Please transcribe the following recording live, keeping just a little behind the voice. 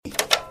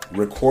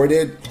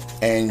recorded,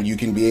 and you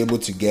can be able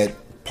to get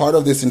part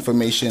of this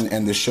information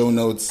and the show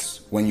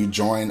notes when you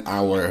join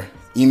our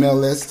email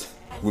list.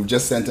 We've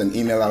just sent an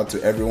email out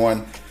to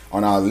everyone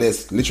on our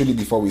list literally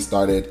before we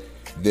started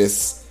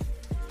this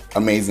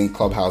amazing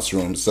Clubhouse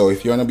room. So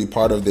if you want to be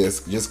part of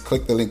this, just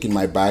click the link in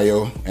my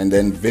bio and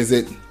then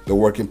visit the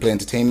Work and Play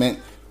Entertainment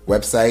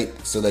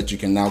website so that you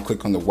can now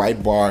click on the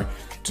white bar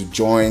to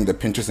join the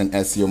Pinterest and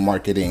SEO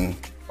Marketing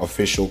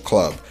official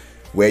club,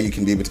 where you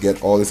can be able to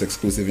get all this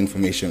exclusive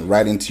information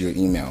right into your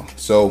email.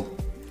 So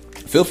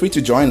feel free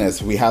to join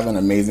us. We have an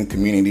amazing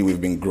community.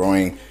 We've been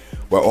growing.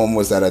 We're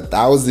almost at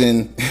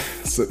 1,000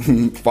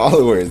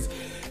 followers.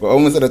 We're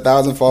almost at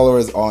 1,000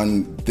 followers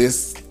on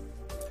this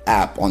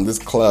app, on this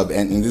club,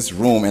 and in this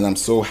room. And I'm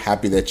so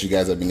happy that you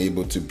guys have been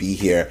able to be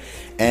here.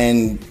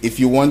 And if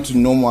you want to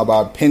know more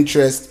about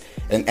Pinterest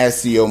and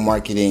SEO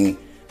marketing,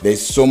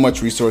 there's so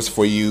much resource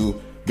for you.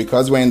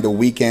 Because we're in the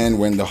weekend,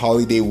 we're in the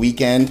holiday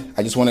weekend,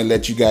 I just want to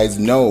let you guys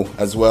know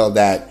as well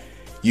that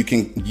you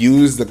can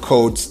use the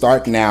code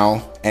START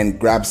NOW and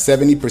grab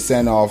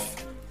 70%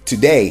 off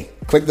today.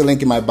 Click the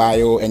link in my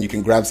bio and you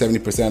can grab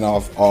 70%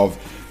 off of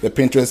the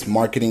Pinterest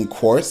marketing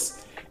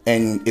course.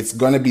 And it's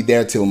going to be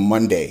there till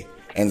Monday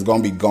and it's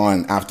going to be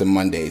gone after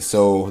Monday.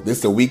 So this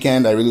is the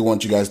weekend. I really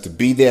want you guys to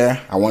be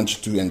there. I want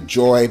you to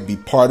enjoy, be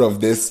part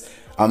of this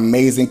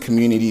amazing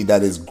community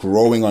that is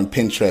growing on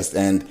Pinterest.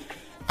 And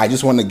I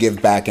just want to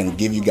give back and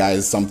give you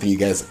guys something you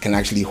guys can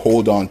actually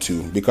hold on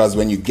to, because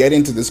when you get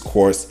into this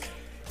course,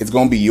 it's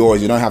going to be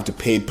yours. You don't have to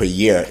pay per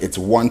year. It's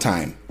one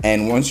time.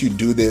 And once you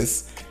do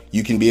this,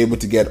 you can be able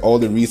to get all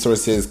the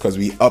resources because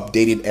we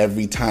update it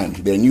every time.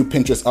 There are new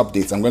Pinterest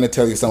updates. I'm going to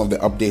tell you some of the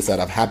updates that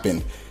have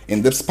happened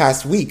in this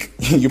past week.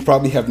 You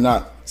probably have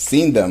not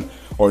seen them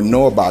or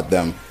know about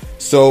them.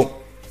 So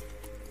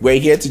we're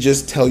here to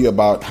just tell you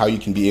about how you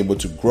can be able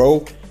to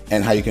grow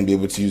and how you can be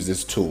able to use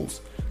these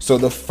tools. So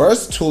the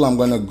first tool I'm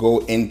going to go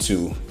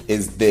into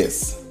is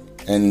this,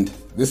 and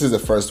this is the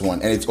first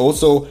one, and it's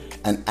also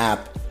an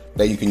app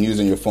that you can use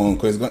on your phone,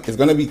 because it's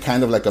going to be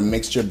kind of like a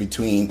mixture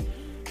between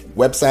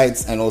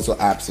websites and also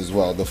apps as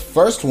well. The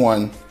first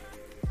one,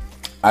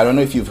 I don't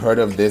know if you've heard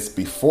of this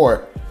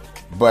before,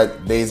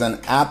 but there's an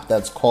app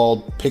that's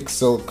called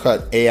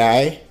Pixelcut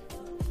AI.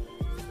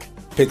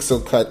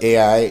 Pixelcut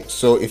AI.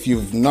 So if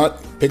you've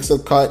not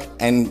Pixelcut,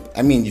 and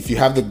I mean, if you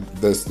have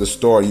the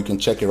store, you can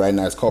check it right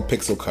now. It's called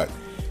Pixelcut.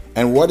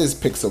 And what is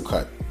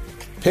Pixelcut?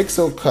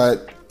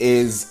 Pixelcut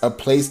is a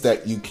place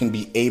that you can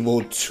be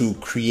able to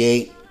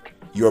create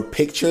your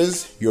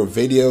pictures, your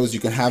videos. You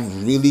can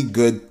have really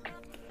good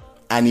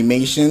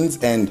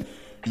animations and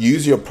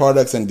use your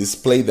products and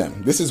display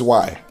them. This is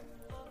why.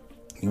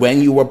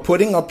 When you were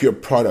putting up your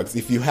products,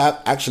 if you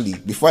have actually,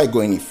 before I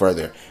go any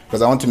further,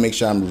 because I want to make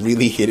sure I'm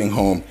really hitting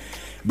home,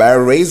 by a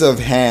raise of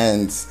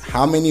hands,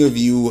 how many of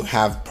you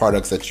have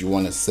products that you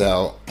want to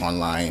sell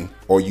online,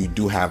 or you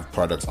do have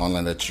products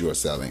online that you are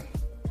selling?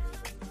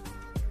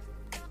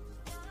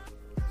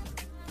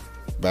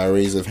 By a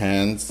raise of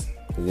hands,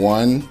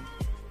 1,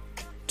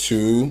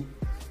 2,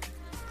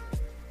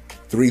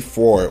 3,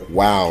 4.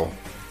 Wow.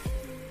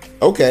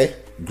 Okay,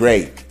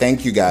 great.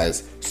 Thank you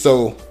guys.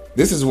 So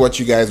this is what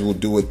you guys will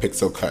do with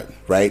Pixelcut,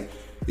 right?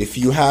 If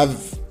you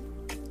have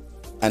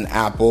an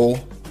Apple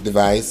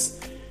device,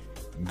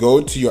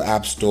 go to your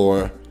app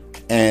store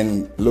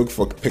and look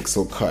for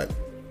Pixelcut.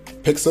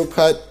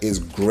 Pixelcut is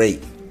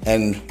great.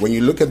 And when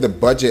you look at the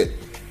budget,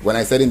 when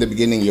I said in the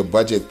beginning, your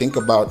budget, think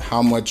about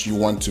how much you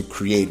want to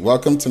create.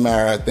 Welcome,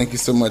 Tamara. Thank you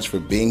so much for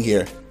being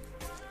here.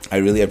 I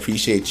really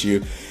appreciate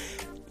you.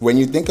 When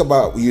you think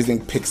about using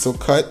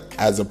Pixelcut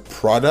as a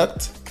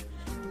product,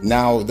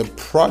 now the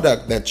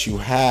product that you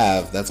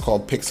have that's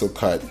called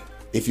Pixelcut,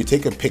 if you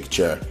take a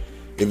picture,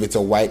 if it's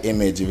a white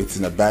image, if it's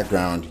in a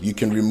background, you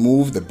can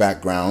remove the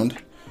background.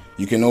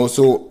 You can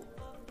also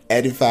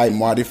edify,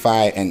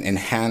 modify, and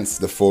enhance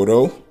the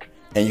photo.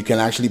 And you can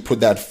actually put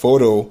that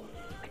photo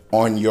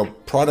on your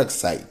product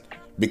site.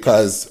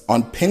 Because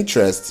on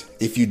Pinterest,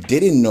 if you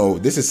didn't know,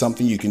 this is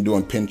something you can do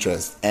on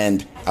Pinterest.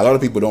 And a lot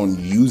of people don't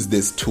use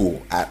this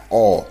tool at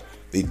all.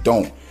 They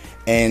don't.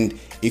 And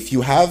if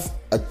you have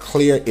a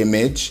clear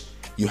image,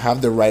 you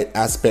have the right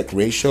aspect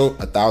ratio,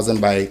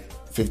 1000 by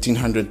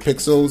 1500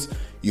 pixels,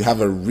 you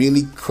have a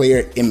really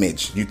clear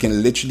image. You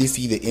can literally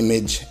see the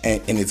image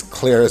in its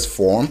clearest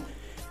form,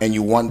 and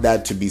you want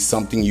that to be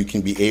something you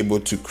can be able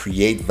to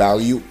create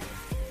value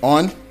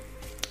on.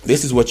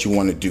 This is what you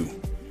want to do.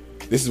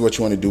 This is what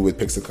you want to do with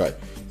Pixelcut.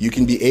 You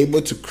can be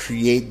able to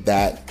create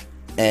that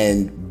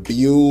and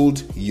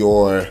build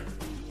your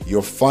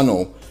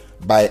funnel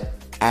by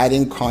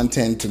adding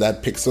content to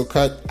that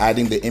Pixelcut,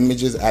 adding the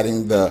images,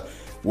 adding the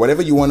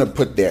whatever you want to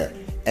put there.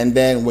 And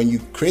then when you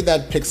create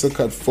that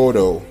Pixelcut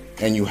photo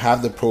and you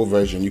have the pro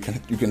version, you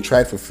can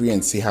try it for free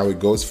and see how it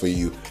goes for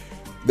you.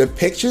 The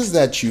pictures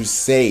that you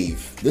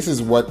save, this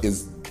is what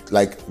is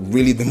like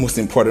really the most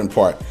important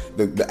part.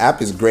 The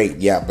app is great,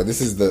 yeah, but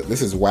this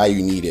is why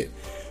you need it.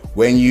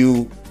 When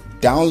you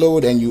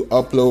download and you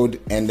upload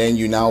and then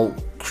you now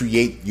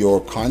create your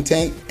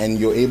content and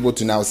you're able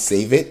to now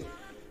save it,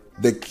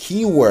 the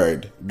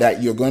keyword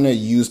that you're going to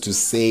use to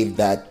save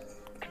that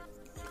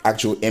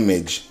actual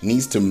image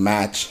needs to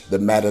match the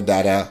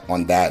metadata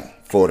on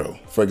that photo.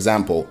 For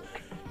example,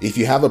 if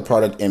you have a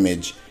product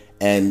image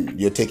and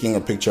you're taking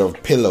a picture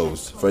of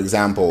pillows, for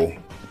example,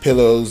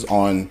 pillows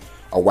on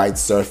a white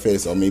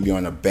surface or maybe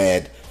on a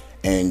bed,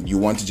 and you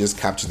want to just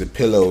capture the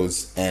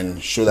pillows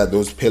and show that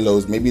those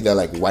pillows, maybe they're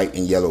like white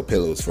and yellow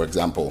pillows, for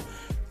example,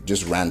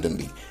 just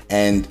randomly.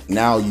 And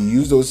now you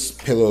use those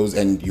pillows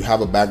and you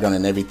have a background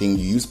and everything.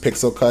 You use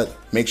Pixel Cut.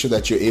 Make sure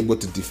that you're able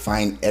to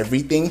define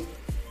everything.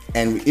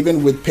 And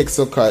even with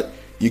Pixel Cut,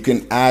 you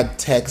can add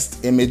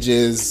text,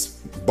 images,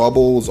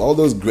 bubbles, all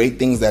those great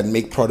things that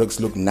make products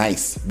look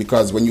nice.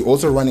 Because when you're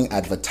also running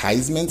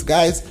advertisements,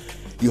 guys,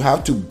 you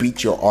have to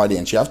beat your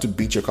audience. You have to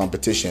beat your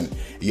competition.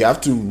 You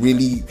have to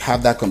really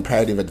have that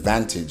comparative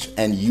advantage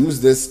and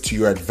use this to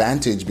your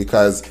advantage,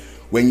 because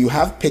when you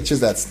have pictures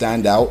that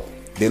stand out,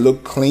 they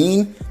look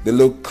clean, they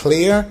look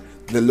clear,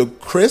 they look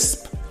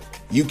crisp,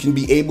 you can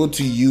be able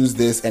to use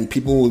this and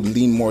people will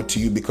lean more to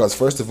you because,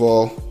 first of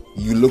all,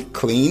 you look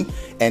clean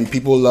and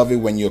people love it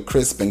when you're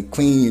crisp and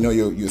clean. You know,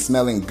 you're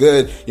smelling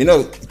good. You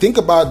know, think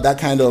about that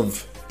kind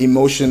of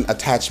emotional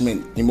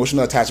attachment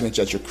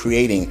that you're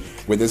creating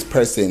with this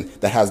person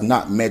that has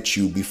not met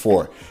you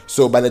before.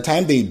 So by the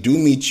time they do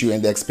meet you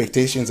and the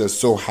expectations are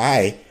so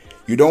high,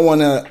 you don't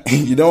want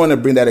to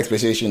bring that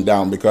expectation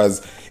down,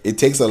 because it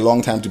takes a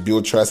long time to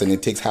build trust and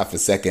it takes half a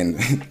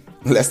second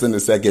less than a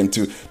second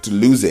to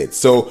lose it.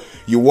 So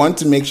you want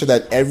to make sure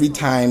that every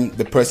time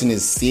the person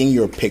is seeing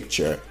your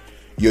picture,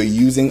 you're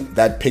using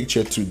that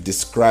picture to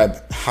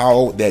describe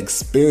how the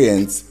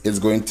experience is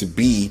going to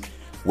be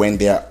when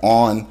they're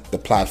on the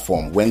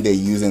platform, when they're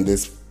using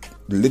this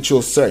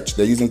literal search.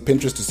 They're using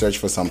Pinterest to search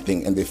for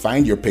something and they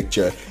find your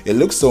picture. It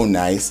looks so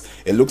nice.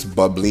 It looks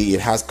bubbly. It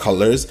has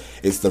colors.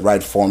 It's the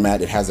right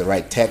format. It has the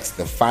right text.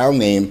 The file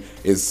name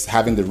is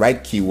having the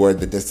right keyword.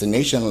 The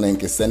destination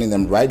link is sending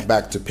them right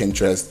back to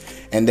Pinterest.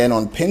 And then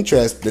on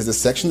Pinterest, there's a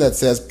section that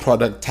says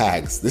product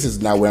tags. This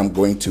is now where I'm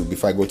going to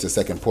before I go to the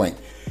second point.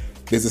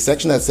 There's a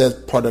section that says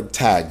product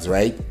tags,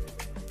 right?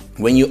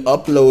 When you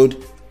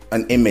upload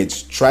an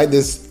image, try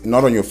this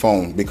not on your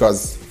phone,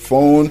 because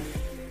phone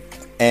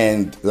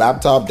and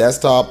laptop,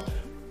 desktop,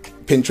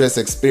 Pinterest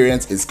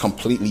experience is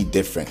completely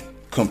different.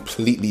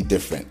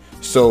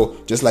 So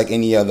just like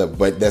any other,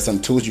 but there's some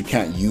tools you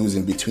can't use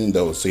in between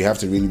those. So you have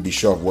to really be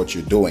sure of what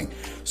you're doing.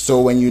 So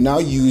when you now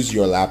use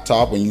your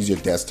laptop, when you use your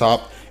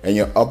desktop and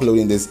you're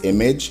uploading this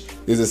image,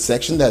 there's a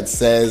section that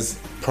says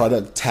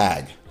product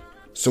tag.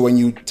 So when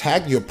you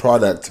tag your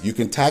product, you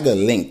can tag a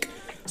link.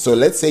 So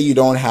let's say you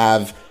don't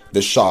have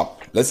the shop.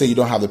 Let's say you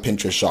don't have the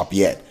Pinterest shop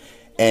yet,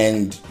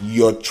 and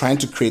you're trying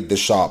to create the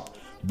shop,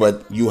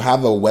 but you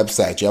have a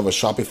website, you have a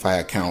Shopify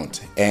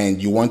account,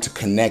 and you want to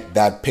connect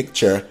that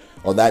picture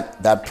or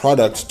that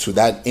product to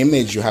that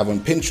image you have on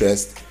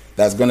Pinterest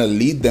that's going to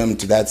lead them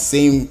to that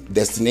same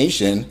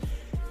destination.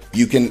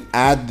 You can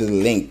add the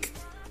link,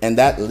 and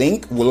that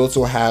link will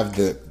also have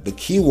the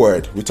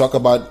keyword. We talk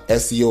about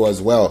SEO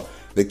as well.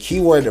 The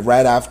keyword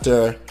right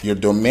after your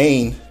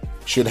domain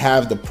should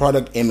have the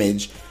product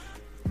image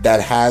that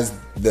has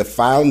the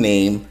file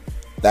name,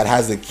 that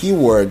has a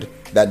keyword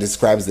that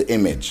describes the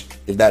image,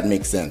 if that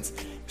makes sense.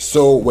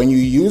 So when you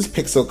use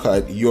Pixel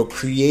Cut, you're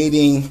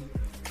creating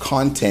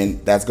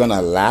content that's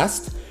gonna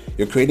last,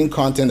 you're creating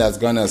content that's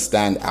gonna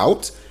stand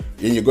out,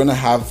 and you're gonna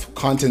have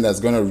content that's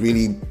gonna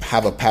really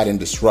have a pattern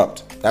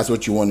disrupt. That's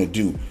what you wanna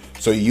do.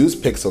 So use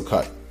Pixel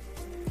Cut.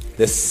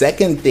 The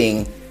second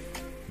thing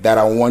that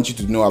I want you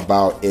to know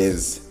about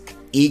is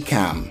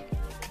Ecamm,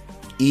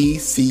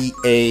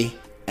 ECAMM.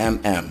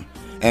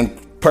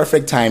 And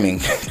perfect timing,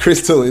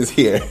 Crystal is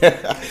here.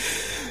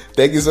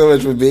 Thank you so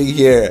much for being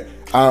here.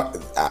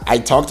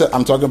 I'm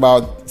talking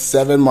about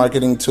 7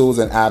 marketing tools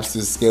and apps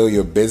to scale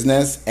your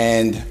business.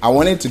 And I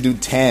wanted to do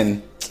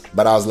 10,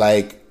 but I was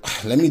like,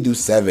 let me do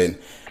 7,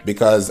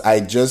 because I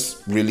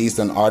just released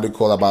an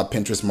article about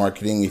Pinterest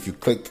marketing. If you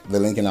click the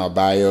link in my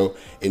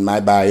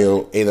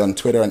bio, either on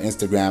Twitter or on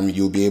Instagram,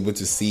 you'll be able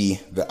to see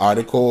the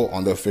article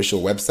on the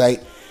official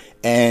website.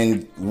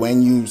 And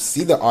when you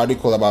see the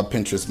article about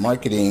Pinterest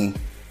marketing,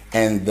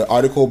 and the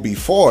article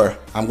before,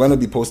 I'm going to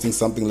be posting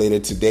something later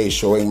today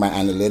showing my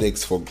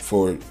analytics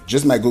for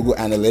just my Google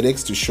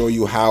Analytics to show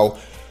you how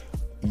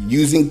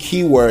using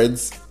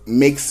keywords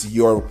makes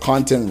your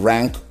content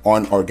rank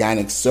on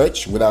organic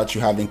search without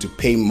you having to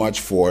pay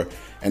much for,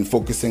 and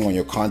focusing on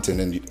your content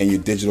and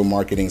your digital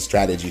marketing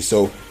strategy.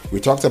 So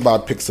we talked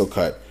about Pixel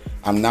Cut.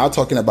 I'm now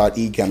talking about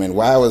Ecamm, and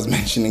why I was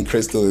mentioning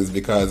Crystal is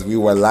because we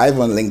were live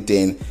on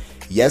LinkedIn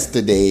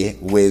yesterday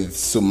with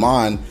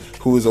Suman,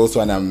 who is also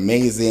an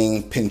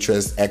amazing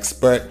Pinterest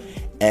expert.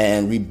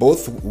 And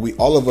we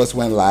all of us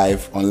went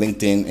live on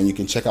LinkedIn, and you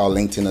can check out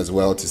LinkedIn as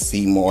well to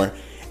see more.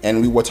 And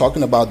we were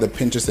talking about the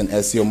Pinterest and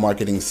SEO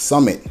Marketing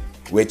Summit,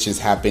 which is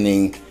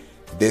happening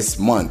this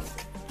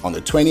month on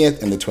the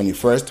 20th and the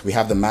 21st. We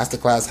have the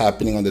masterclass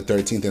happening on the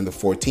 13th and the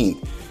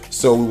 14th.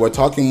 So we were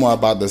talking more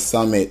about the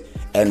summit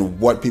and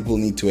what people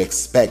need to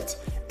expect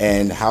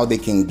and how they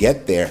can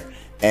get there.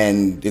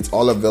 and it's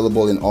all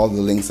available in all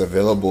the links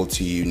available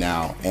to you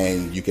now.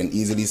 And you can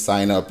easily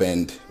sign up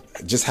and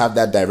just have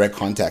that direct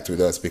contact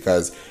with us,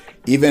 because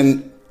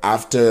even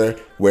after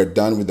we're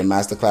done with the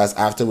masterclass,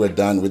 after we're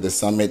done with the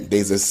summit,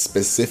 there's a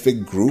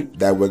specific group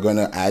that we're going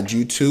to add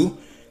you to,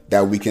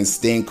 that we can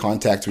stay in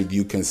contact with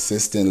you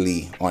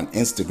consistently on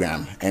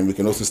Instagram, and we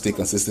can also stay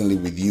consistently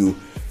with you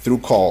through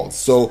calls.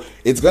 So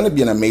it's going to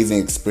be an amazing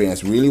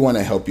experience. We really want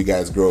to help you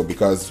guys grow,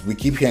 because we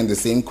keep hearing the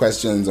same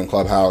questions on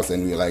Clubhouse,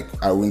 and we're like,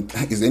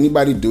 is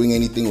anybody doing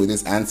anything with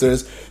these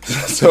answers?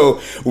 So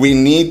we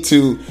need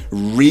to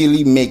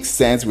really make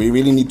sense. We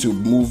really need to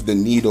move the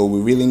needle.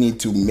 We really need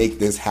to make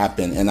this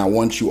happen. And I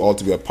want you all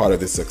to be a part of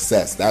this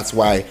success. That's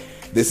why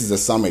this is a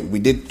summit. We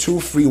did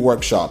 2 free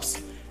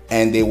workshops,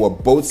 and they were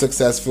both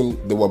successful.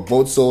 They were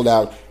both sold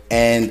out.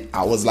 And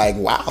I was like,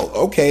 wow,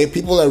 okay,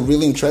 people are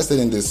really interested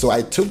in this. So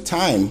I took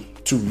time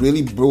to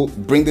really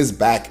bring this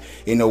back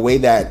in a way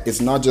that it's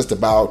not just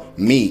about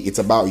me. It's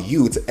about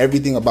you. It's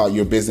everything about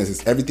your business.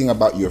 It's everything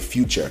about your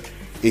future.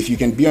 If you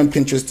can be on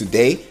Pinterest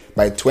today,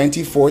 by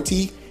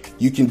 2040,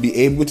 you can be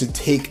able to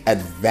take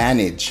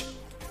advantage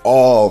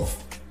of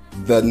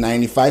the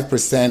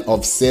 95%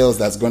 of sales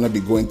that's going to be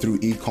going through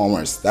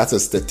e-commerce. That's a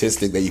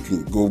statistic that you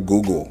can go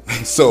Google.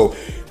 So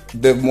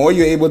the more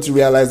you're able to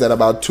realize that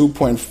about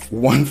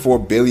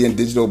 2.14 billion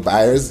digital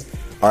buyers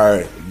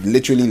are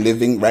literally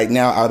living right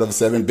now out of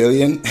 7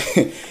 billion,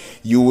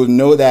 you will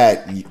know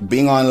that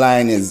being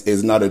online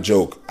is not a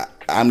joke.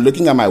 I'm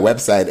looking at my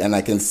website and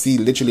I can see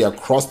literally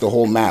across the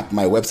whole map,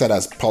 my website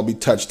has probably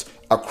touched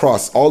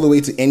across all the way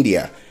to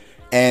India.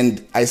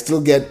 And I still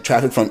get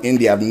traffic from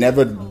India. I've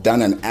never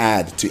done an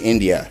ad to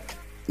India.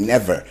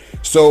 Never.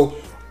 So,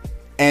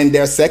 and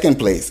they're second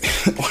place.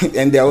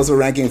 And they're also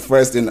ranking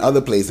first in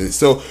other places.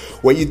 So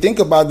when you think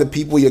about the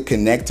people you're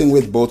connecting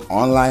with, both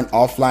online,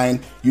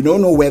 offline, you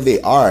don't know where they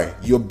are.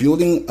 You're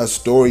building a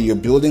story. You're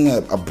building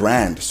a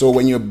brand. So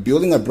when you're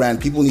building a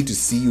brand, people need to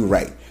see you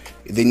right.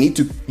 You need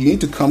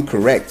to come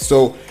correct.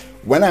 So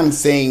when I'm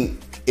saying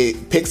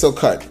Pixel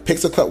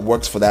Cut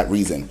works for that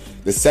reason.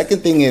 The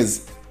second thing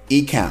is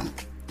Ecamm.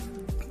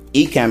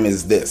 Ecamm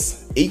is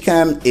this.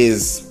 Ecamm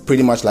is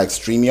pretty much like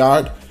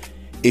StreamYard.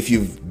 If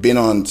you've been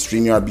on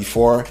StreamYard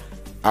before,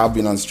 I've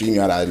been on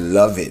StreamYard. I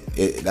love it.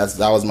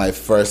 That was my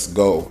first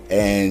go.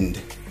 And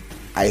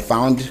I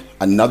found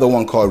another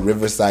one called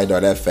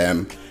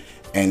Riverside.fm,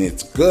 and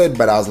it's good,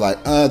 but I was like,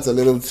 it's a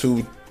little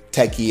too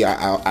techie.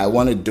 I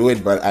want to do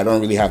it, but I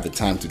don't really have the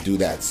time to do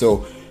that.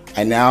 So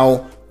I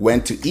now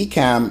went to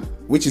Ecamm,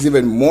 which is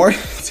even more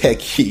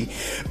techie,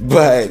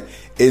 but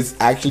it's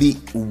actually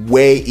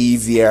way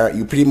easier.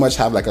 You pretty much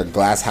have like a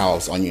glass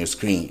house on your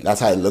screen. That's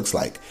how it looks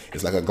like.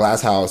 It's like a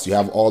glass house. You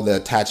have all the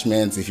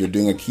attachments. If you're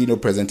doing a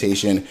keynote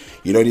presentation,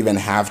 you don't even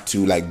have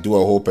to like do a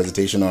whole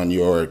presentation on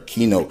your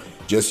keynote.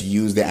 Just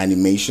use the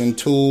animation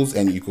tools,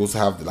 and you can also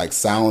have like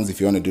sounds if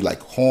you want to do like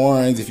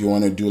horns, if you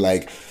want to do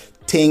like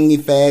ting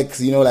effects,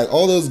 like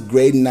all those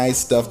great nice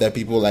stuff that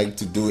people like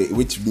to do,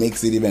 which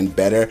makes it even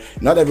better.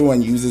 Not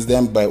everyone uses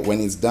them, but when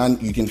it's done,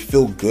 you can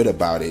feel good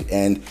about it.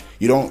 And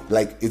you don't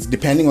it's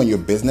depending on your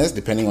business,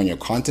 depending on your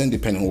content,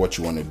 depending on what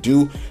you want to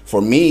do.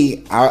 For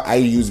me, I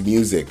use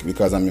music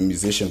because I'm a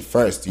musician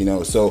first,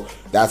 so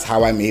that's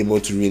how I'm able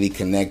to really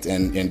connect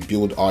and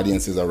build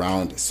audiences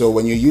around. So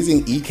when you're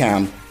using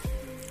Ecamm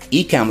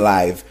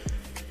Live,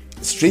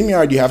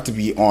 StreamYard, you have to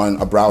be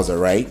on a browser,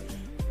 right?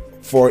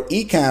 For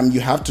Ecamm, you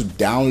have to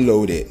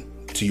download it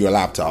to your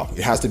laptop.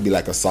 It has to be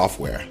like a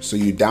software. So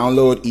you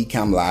download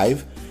Ecamm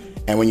Live,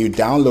 and when you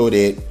download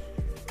it,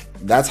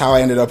 that's how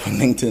I ended up on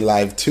LinkedIn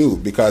Live too,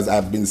 because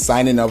I've been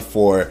signing up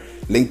for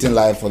LinkedIn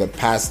Live for the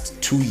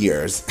past 2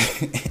 years.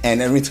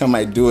 And every time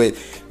I do it,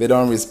 they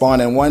don't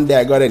respond. And one day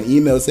I got an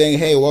email saying,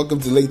 hey, welcome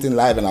to LinkedIn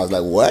Live. And I was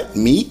like, what?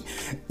 Me?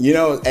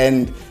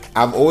 And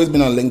I've always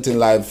been on LinkedIn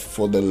Live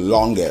for the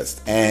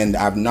longest, and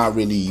I've not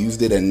really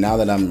used it. And now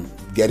that I'm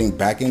getting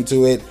back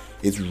into it,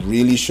 it's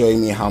really showing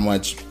me how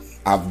much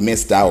I've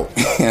missed out.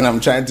 And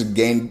I'm trying to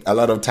gain a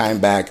lot of time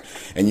back,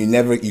 and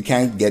you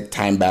can't get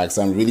time back.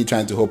 So I'm really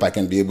trying to hope I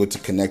can be able to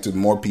connect with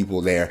more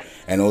people there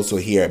and also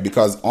here,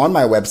 because on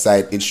my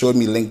website, it showed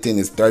me LinkedIn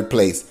is third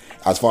place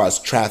as far as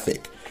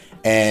traffic.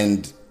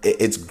 And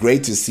it's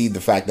great to see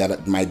the fact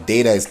that my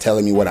data is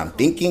telling me what I'm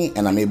thinking,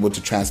 and I'm able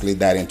to translate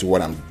that into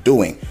what I'm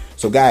doing.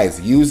 So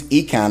guys, use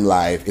Ecamm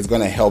Live. It's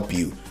going to help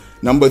you.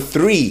 Number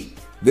 3,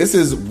 this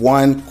is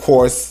one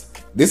course.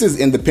 This is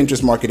in the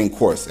Pinterest marketing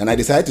course, and I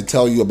decided to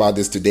tell you about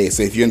this today.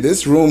 So if you're in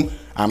this room,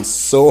 I'm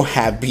so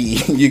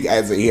happy you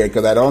guys are here,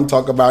 because I don't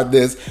talk about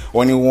this.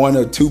 Only 1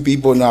 or 2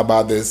 people know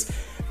about this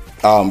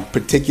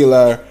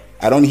particular.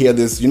 I don't hear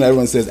this.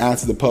 Everyone says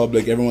answer the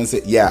public. Everyone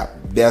says, yeah,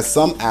 there are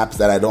some apps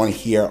that I don't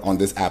hear on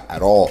this app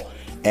at all.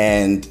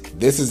 And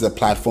this is a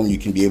platform you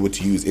can be able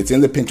to use. It's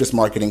in the Pinterest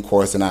marketing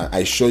course, and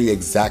I show you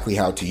exactly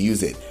how to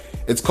use it.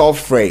 It's called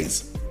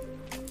Phrase.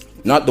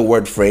 Not the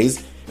word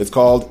phrase. It's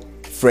called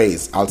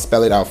Phrase. I'll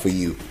spell it out for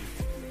you.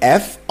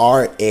 Phrase.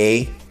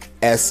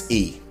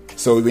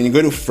 So when you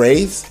go to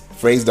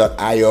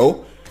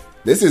phrase.io,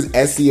 This is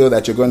SEO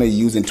that you're going to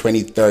use in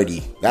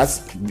 2030.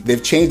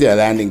 They've changed their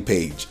landing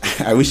page.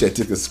 I wish I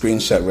took a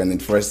screenshot when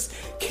it first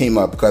came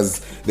up, because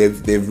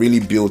they've really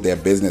built their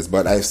business.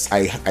 But I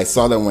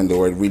saw them when they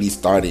were really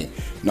starting.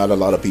 Not a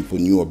lot of people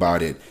knew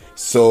about it.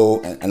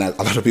 So, and a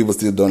lot of people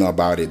still don't know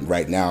about it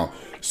right now.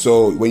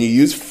 So when you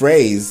use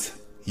Phrase,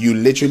 you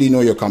literally know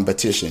your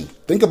competition.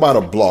 Think about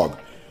a blog.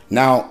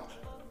 Now,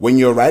 when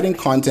you're writing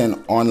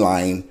content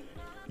online,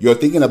 you're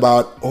thinking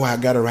about, oh, I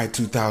got to write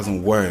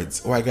 2,000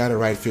 words. Oh, I got to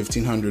write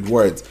 1,500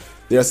 words.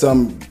 There are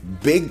some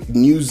big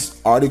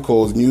news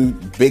articles,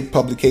 big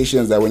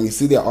publications that when you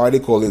see their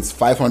article, it's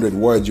 500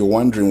 words. You're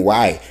wondering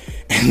why.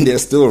 And they're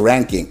still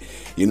ranking.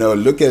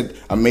 Look at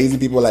amazing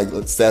people like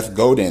Seth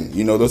Godin.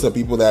 Those are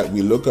people that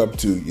we look up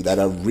to that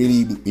are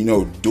really,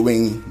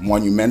 doing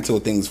monumental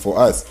things for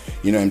us,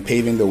 and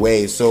paving the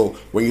way. So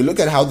when you look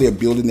at how they're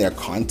building their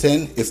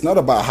content, it's not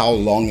about how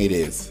long it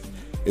is.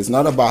 It's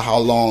not about how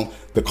long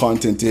the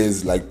content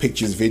is, like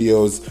pictures,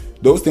 videos.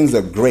 Those things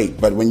are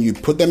great, but when you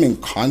put them in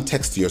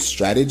context to your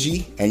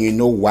strategy and you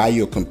know why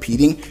you're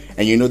competing,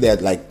 and you know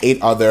that like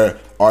 8 other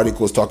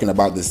articles talking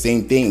about the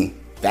same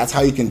thing, that's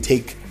how you can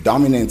take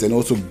dominance and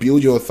also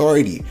build your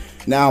authority.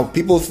 Now,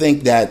 people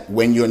think that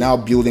when you're now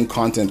building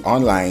content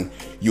online,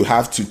 you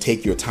have to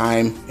take your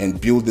time and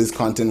build this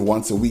content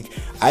once a week.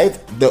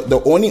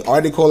 The only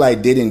article I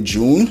did in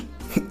June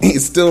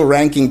is still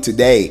ranking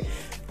today.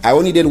 I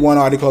only did one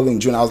article in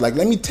June. I was like,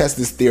 let me test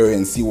this theory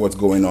and see what's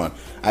going on.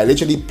 I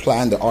literally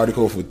planned the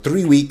article for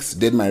 3 weeks,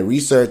 did my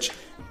research,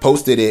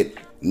 posted it.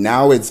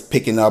 Now it's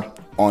picking up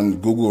on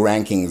Google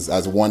rankings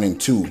as 1 and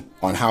 2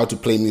 on how to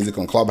play music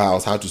on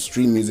Clubhouse, how to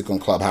stream music on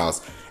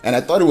Clubhouse. And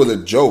I thought it was a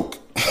joke.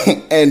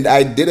 And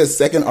I did a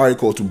second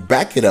article to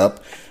back it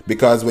up,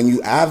 because when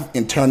you have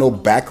internal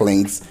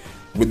backlinks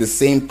with the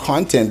same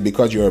content,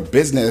 because you're a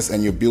business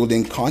and you're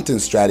building content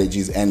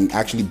strategies and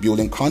actually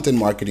building content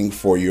marketing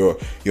for your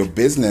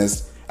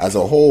business as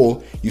a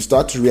whole, you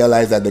start to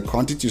realize that the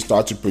content you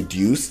start to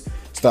produce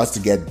starts to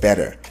get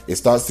better. It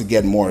starts to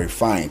get more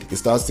refined. It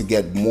starts to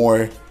get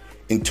more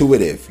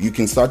intuitive. You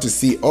can start to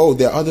see, oh,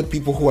 there are other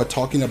people who are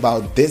talking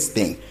about this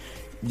thing.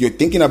 You're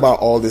thinking about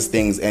all these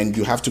things, and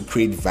you have to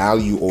create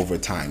value over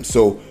time.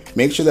 So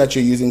make sure that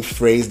you're using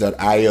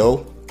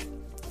phrase.io.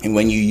 And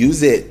when you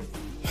use it,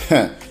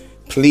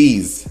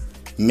 please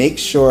make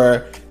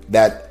sure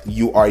that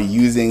you are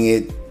using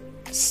it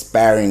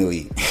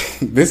sparingly.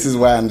 This is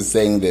why I'm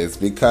saying this,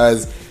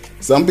 because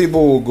some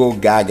people will go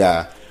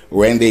gaga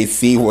when they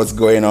see what's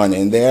going on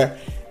in there.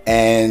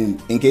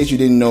 And in case you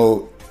didn't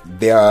know,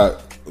 they are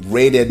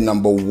rated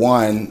number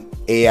 1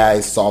 AI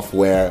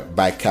software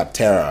by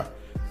Capterra.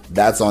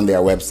 That's on their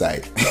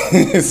website.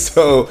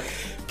 So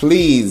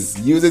please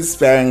use it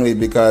sparingly,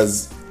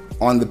 because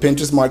on the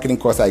Pinterest marketing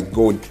course, I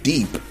go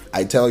deep.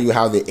 I tell you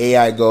how the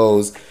AI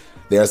goes.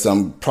 There are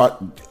some,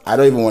 I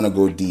don't even want to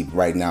go deep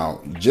right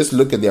now. Just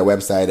look at their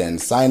website and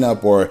sign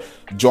up, or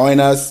join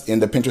us in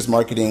the Pinterest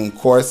marketing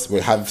course. We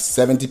have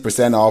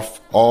 70%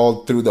 off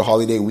all through the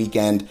holiday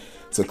weekend.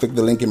 So click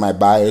the link in my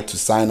bio to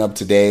sign up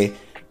today.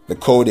 The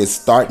code is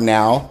START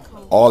NOW,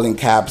 all in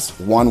caps,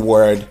 one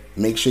word.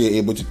 Make sure you're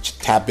able to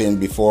tap in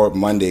before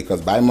Monday, because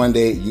by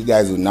Monday, you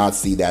guys will not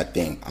see that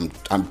thing.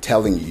 I'm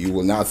telling you, you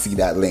will not see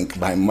that link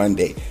by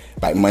Monday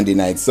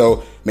night.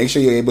 So make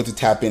sure you're able to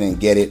tap in and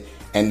get it.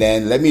 And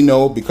then let me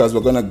know, because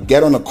we're going to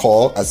get on a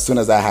call as soon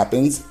as that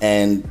happens,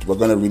 and we're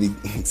going to really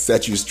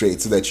set you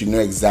straight so that you know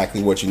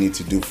exactly what you need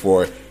to do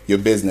for your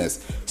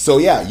business. So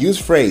yeah, use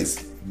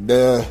Phrase.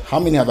 How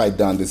many have I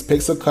done? There's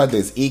Pixelcut,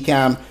 there's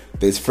Ecamm,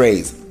 there's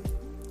Phrase.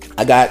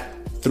 I got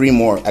 4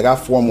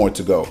 more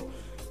to go.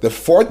 The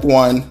 4th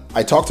one,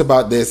 I talked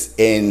about this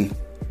in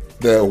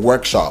the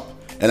workshop,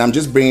 and I'm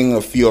just bringing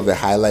a few of the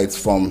highlights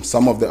from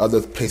some of the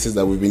other places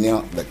that we've been in,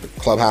 like the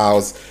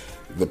Clubhouse,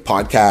 the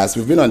podcast.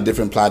 We've been on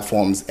different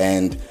platforms,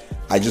 and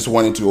I just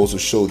wanted to also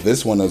show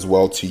this one as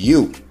well to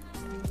you.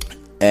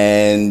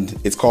 And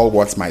it's called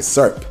What's My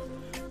SERP.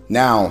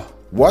 Now,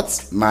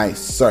 What's My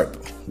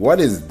SERP? What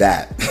is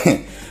that?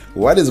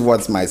 What is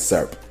What's My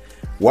SERP?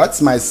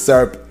 What's My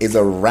SERP is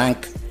a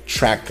rank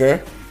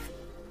tracker.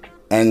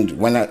 And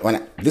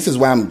this is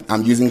why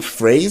I'm using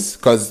Phrase,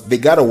 because they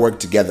gotta work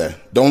together.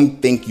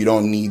 Don't think you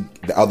don't need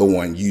the other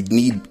one. You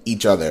need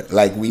each other.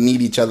 Like we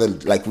need each other.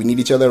 Like we need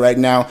each other right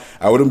now.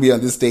 I wouldn't be on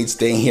this stage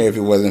staying here if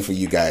it wasn't for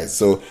you guys.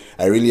 So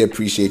I really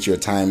appreciate your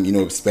time,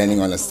 spending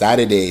on a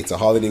Saturday. It's a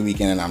holiday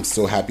weekend, and I'm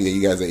so happy that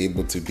you guys are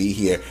able to be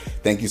here.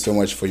 Thank you so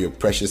much for your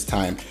precious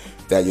time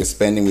that you're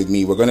spending with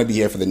me. We're gonna be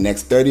here for the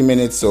next 30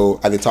 minutes. So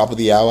at the top of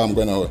the hour, I'm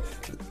gonna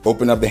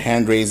open up the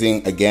hand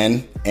raising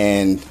again,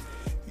 and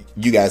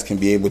you guys can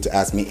be able to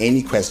ask me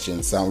any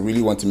questions. So I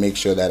really want to make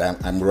sure that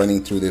I'm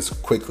running through this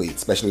quickly,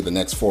 especially the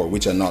next 4,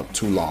 which are not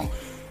too long.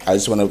 I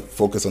just want to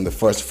focus on the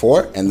first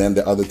 4, and then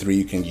the other 3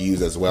 you can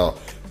use as well.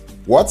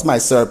 What's My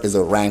SERP is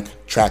a rank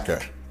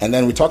tracker. And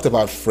then we talked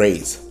about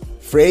Phrase.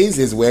 Phrase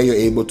is where you're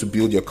able to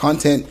build your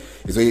content,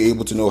 is where you're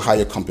able to know how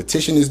your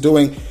competition is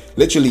doing.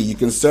 Literally, you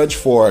can search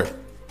for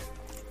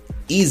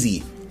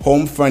easy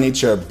home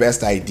furniture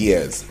best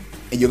ideas.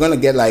 you're going to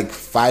get like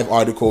 5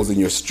 articles in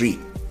your street,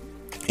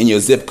 in your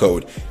zip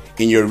code,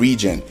 in your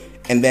region.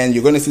 And then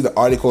you're going to see the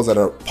articles that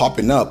are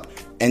popping up.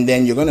 And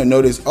then you're going to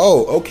notice,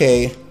 oh,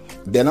 okay,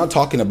 they're not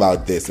talking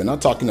about this. They're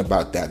not talking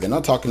about that. They're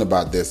not talking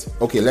about this.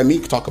 Okay, let me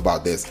talk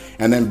about this.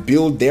 And then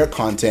build their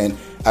content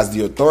as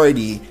the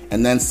authority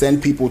and then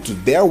send people to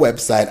their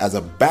website as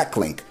a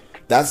backlink.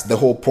 That's the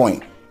whole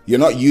point. You're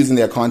not using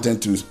their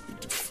content to,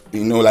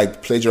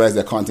 like plagiarize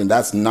their content.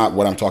 That's not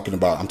what I'm talking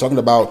about. I'm talking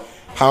about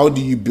how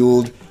do you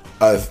build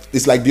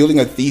it's like building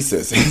a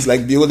thesis. It's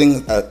like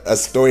building a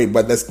story,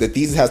 but the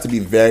thesis has to be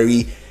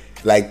very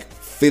like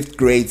 5th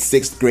grade,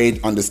 6th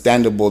grade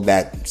understandable,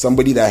 that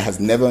somebody that has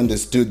never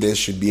understood this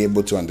should be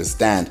able to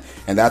understand.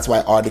 And that's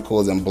why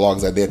articles and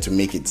blogs are there, to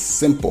make it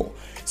simple.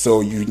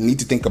 So you need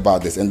to think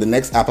about this. And the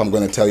next app I'm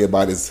going to tell you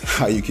about is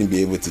how you can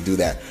be able to do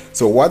that.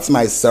 So What's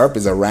My SERP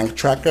is a rank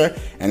tracker,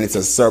 and it's a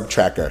SERP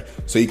tracker.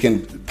 So you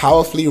can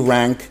powerfully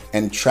rank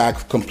and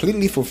track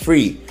completely for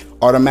free,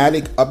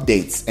 automatic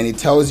updates, and it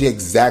tells you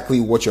exactly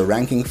what you're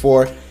ranking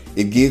for.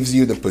 It gives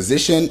you the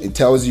position. It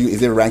tells you,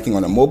 is it ranking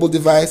on a mobile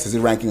device? Is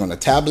it ranking on a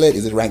tablet?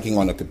 Is it ranking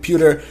on a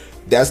computer,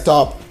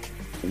 desktop?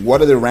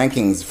 What are the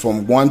rankings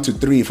from 1 to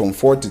 3, from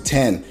 4 to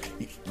 10?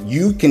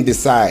 You can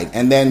decide.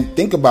 And then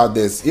think about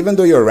this. Even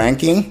though you're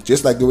ranking,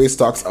 just like the way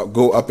stocks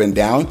go up and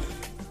down,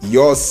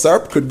 your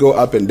SERP could go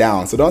up and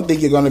down. So don't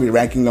think you're going to be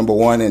ranking number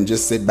 1 and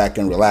just sit back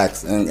and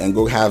relax and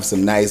go have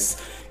some nice,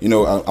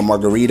 a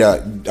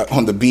margarita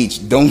on the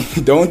beach. Don't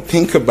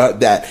think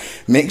about that.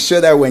 Make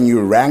sure that when you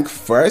rank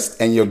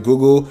first and your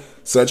Google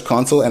Search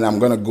Console, and I'm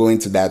going to go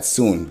into that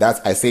soon.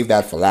 I saved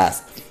that for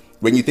last.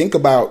 When you think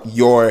about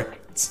your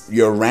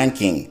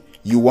ranking,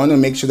 you want to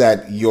make sure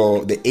that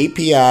the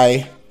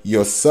API,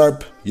 your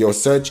SERP, your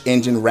search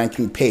engine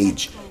ranking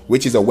page,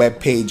 which is a web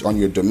page on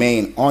your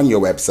domain on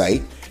your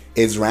website,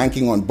 is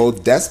ranking on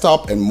both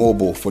desktop and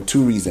mobile for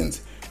 2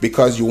 reasons.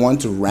 Because you want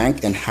to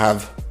rank and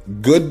have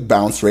good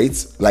bounce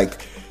rates.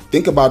 Like,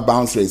 think about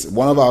bounce rates.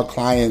 One of our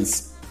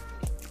clients,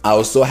 I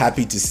was so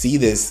happy to see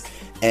this,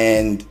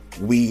 and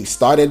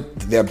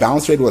their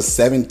bounce rate was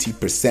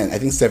 70%, I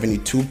think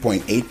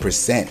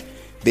 72.8%.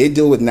 They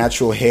deal with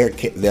natural hair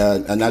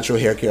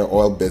care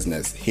oil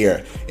business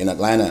here in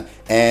Atlanta,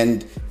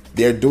 and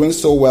they're doing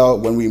so well.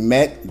 When we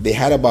met, they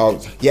had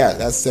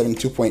that's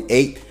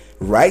 72.8.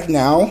 Right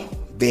now,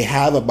 they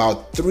have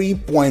about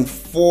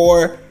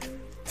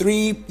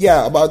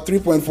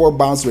 3.4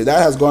 bounce rate.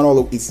 That has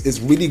gone it's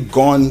really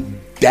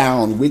gone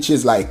down, which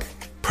is like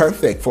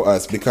perfect for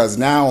us, because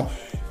now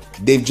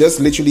they've just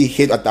literally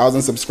hit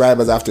 1,000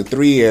 subscribers after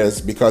 3 years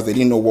because they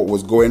didn't know what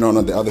was going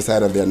on the other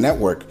side of their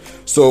network.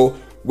 So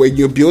when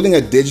you're building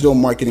a digital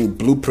marketing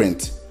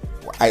blueprint,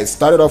 I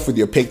started off with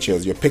your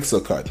pictures, your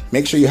pixel cut.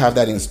 Make sure you have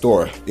that in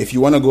store. If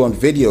you want to go on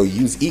video,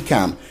 use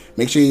Ecamm.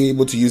 Make sure you're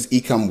able to use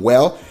Ecamm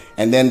well.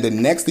 And then the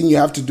next thing you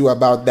have to do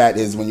about that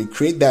is, when you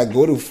create that,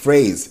 go to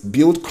phrase,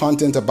 build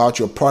content about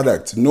your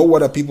product. Know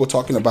what are people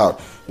talking about?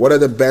 What are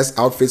the best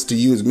outfits to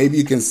use? Maybe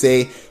you can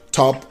say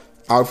top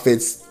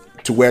outfits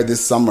to wear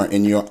this summer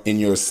in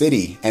your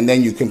city. And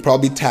then you can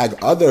probably tag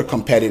other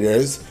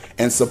competitors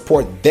and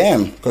support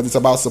them, because it's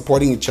about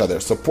supporting each other.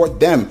 Support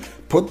them,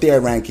 put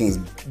their rankings,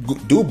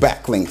 do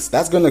backlinks.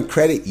 That's going to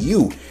credit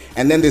you.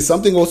 And then there's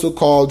something also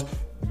called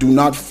do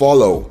not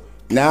follow.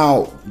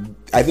 Now,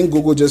 I think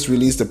Google just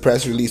released a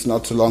press release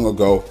not too long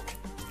ago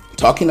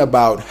talking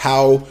about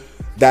how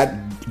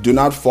that do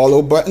not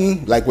follow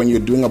button, like when you're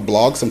doing a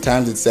blog,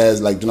 sometimes it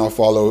says like do not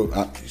follow.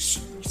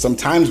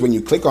 Sometimes when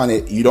you click on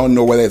it, you don't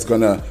know whether it's going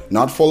to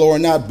not follow or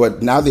not.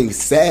 But now they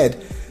said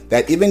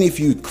that even if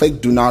you click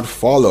do not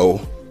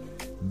follow,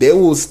 they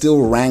will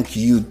still rank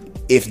you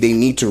if they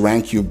need to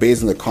rank you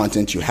based on the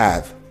content you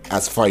have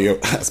as per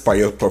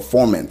your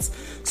performance.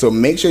 So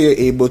make sure you're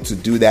able to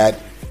do that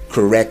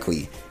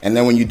correctly. And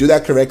then when you do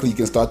that correctly, you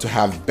can start to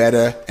have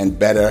better and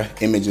better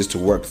images to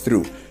work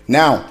through.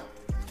 Now,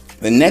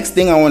 the next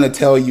thing I want to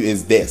tell you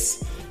is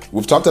this.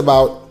 We've talked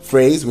about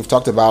phrase, we've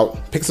talked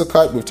about pixel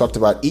cut, we've talked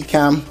about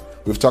Ecamm,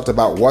 we've talked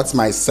about What's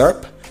My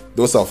SERP.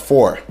 Those are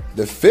 4.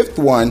 The 5th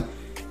one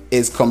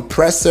is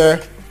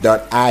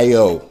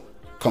compressor.io.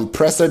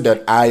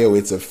 Compressor.io.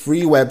 It's a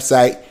free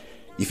website.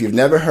 If you've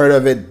never heard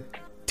of it,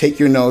 take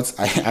your notes.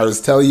 I was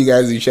telling you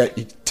guys, you guys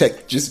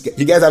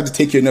have to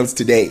take your notes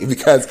today,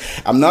 because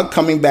I'm not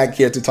coming back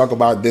here to talk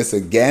about this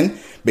again,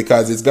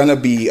 because it's going to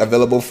be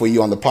available for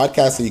you on the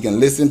podcast so you can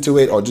listen to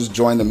it, or just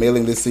join the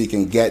mailing list so you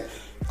can get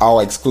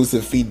our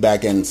exclusive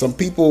feedback. And some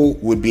people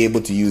would be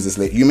able to use this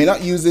later. You may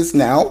not use this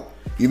now.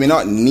 You may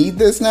not need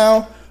this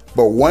now,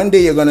 but one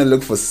day you're going to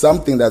look for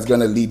something that's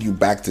going to lead you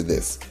back to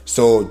this.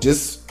 So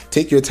just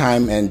take your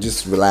time and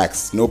just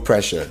relax. No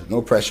pressure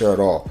at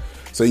all.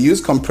 So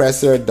use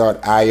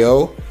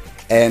compressor.io.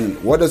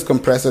 And what does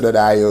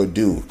compressor.io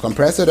do?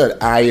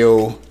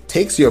 Compressor.io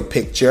takes your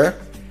picture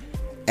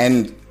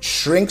and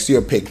shrinks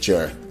your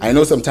picture. I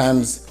know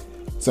sometimes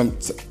some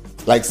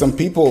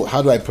people,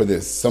 how do I put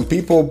this? Some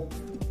people,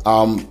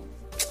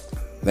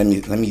 let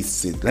me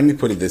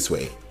put it this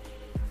way.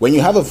 When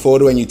you have a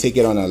photo and you take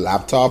it on a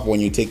laptop, when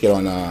you take it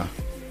on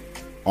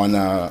on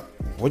a,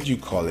 what do you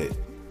call it?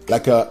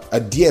 Like a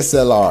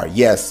DSLR.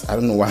 Yes, I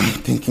don't know why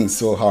I'm thinking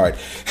so hard.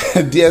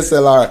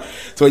 DSLR.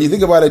 So when you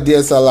think about a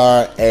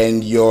DSLR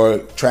and you're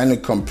trying to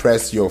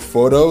compress your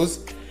photos,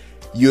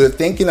 you're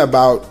thinking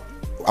about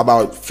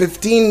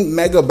 15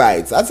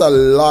 megabytes. That's a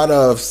lot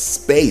of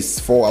space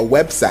for a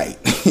website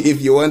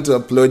if you want to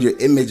upload your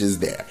images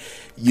there.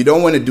 You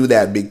don't want to do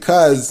that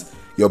because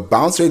your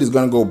bounce rate is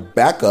going to go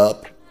back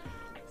up,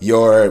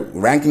 your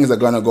rankings are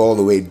going to go all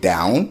the way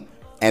down,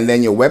 and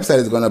then your website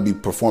is going to be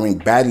performing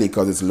badly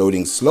because it's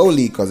loading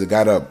slowly, because it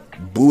got to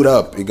boot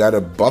up, it got to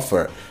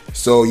buffer.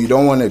 So you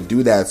don't want to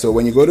do that. So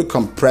when you go to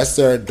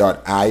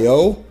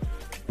compressor.io,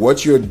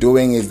 what you're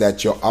doing is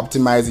that you're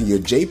optimizing your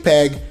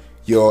JPEG,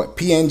 your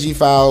PNG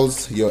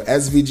files, your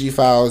SVG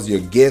files, your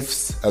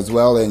GIFs as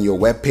well, and your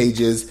web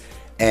pages.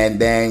 And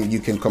then you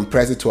can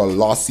compress it to a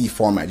lossy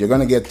format. You're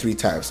going to get 3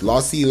 types: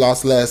 lossy,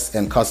 lossless,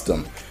 and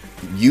custom.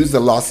 Use the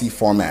lossy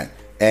format,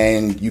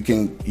 and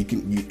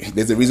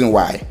there's a reason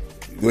why.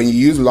 When you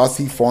use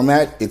lossy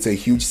format, it's a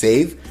huge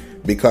save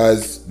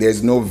because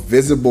there's no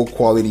visible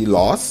quality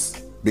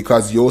loss,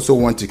 because you also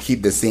want to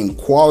keep the same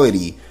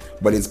quality,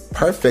 but it's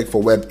perfect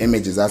for web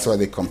images. That's why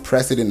they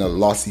compress it in a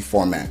lossy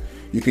format.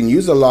 You can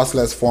use a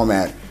lossless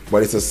format,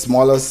 but it's a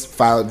smaller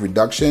file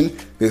reduction.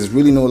 There's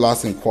really no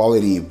loss in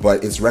quality,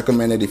 but it's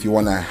recommended if you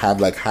want to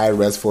have like high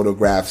res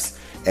photographs.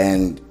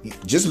 And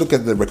just look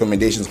at the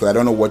recommendations, because I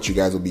don't know what you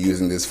guys will be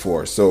using this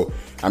for. So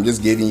I'm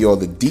just giving you all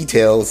the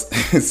details.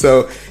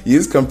 So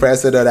use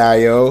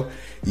compressor.io,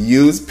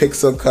 use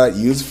PixelCut,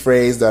 use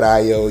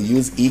Phrase.io,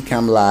 use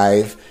Ecamm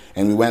Live,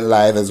 and we went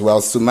live as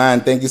well.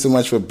 Suman, thank you so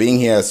much for being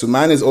here.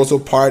 Suman is also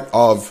part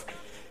of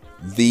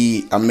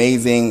the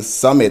amazing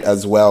summit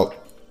as well.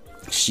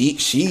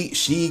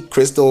 Suman,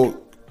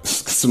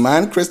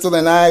 Crystal,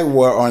 and I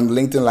were on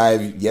LinkedIn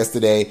Live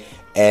yesterday,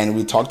 and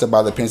we talked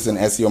about the Princeton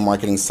SEO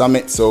Marketing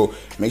Summit. So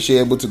make sure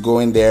you're able to go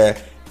in there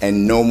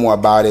and know more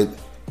about it.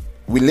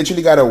 We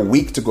literally got a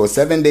week to go,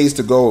 7 days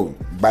to go.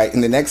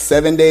 In the next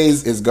 7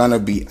 days, it's gonna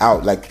be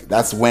out. Like,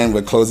 that's when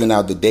we're closing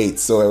out the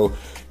dates. So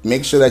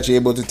make sure that you're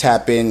able to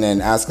tap in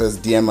and ask us,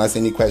 DM us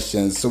any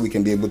questions so we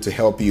can be able to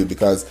help you,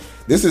 because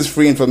this is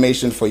free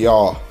information for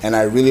y'all. And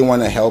I really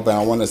want to help, and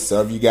I want to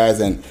serve you guys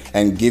and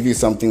give you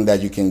something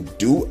that you can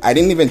do. I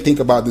didn't even think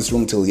about this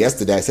room till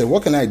yesterday. I said,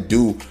 what can I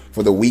do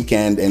for the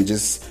weekend and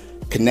just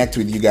connect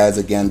with you guys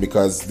again,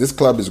 because this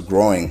club is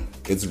growing.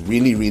 It's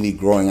really, really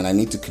growing, and I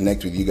need to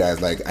connect with you guys.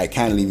 Like, I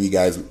can't leave you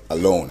guys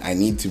alone. I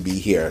need to be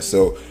here.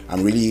 So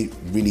I'm really,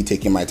 really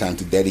taking my time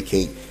to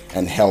dedicate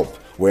and help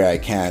where I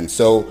can.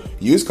 So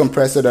use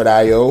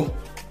compressor.io.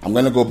 I'm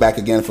going to go back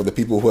again for the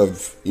people who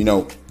have,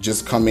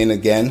 just come in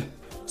again,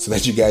 so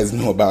that you guys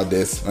know about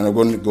this. And I'm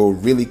going to go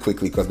really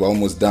quickly because we're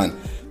almost done.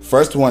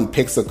 First one,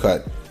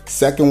 PixelCut.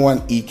 Second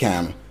one,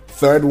 Ecamm.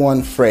 Third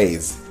one,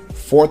 Phrase.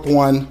 Fourth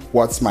one,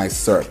 What's My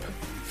SERP.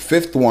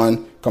 Fifth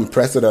one,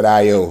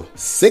 compressor.io.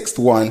 Sixth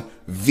one,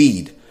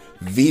 Veed.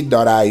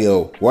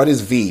 Veed.io. What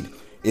is Veed?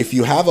 If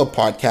you have a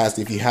podcast,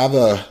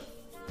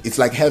 it's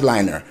like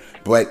Headliner.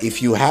 But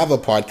if you have a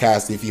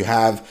podcast, if you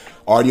have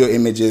audio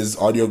images,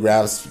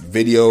 audiographs,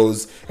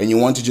 videos, and you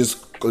want to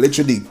just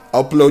literally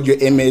upload your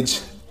image,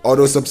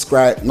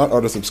 auto-transcribe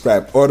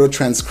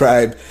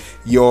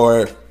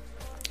your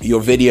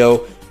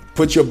video,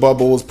 put your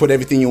bubbles, put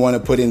everything you want to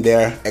put in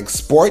there,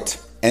 export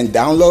and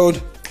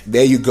download,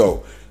 there you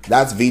go.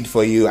 That's Veed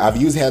for you. I've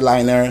used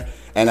Headliner,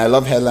 and I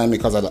love Headliner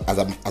because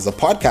as a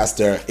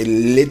podcaster, it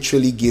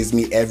literally gives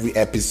me every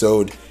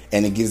episode,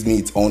 and it gives me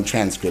its own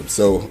transcript,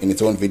 so in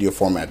its own video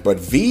format. But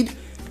Veed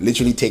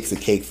literally takes the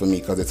cake for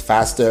me because it's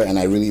faster, and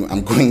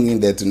I'm going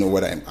in there to know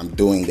what I'm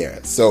doing there.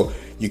 So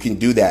you can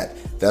do that.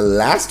 The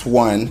last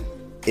one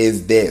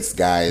is this,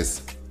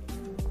 guys.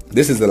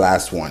 This is the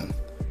last one,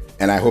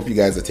 and I hope you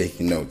guys are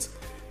taking notes.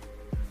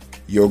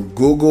 Your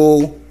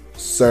Google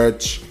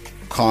Search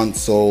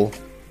Console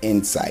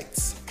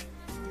Insights.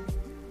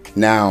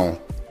 Now,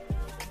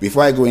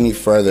 before I go any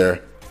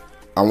further,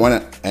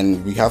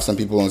 and we have some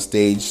people on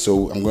stage,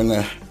 so I'm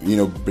gonna,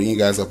 bring you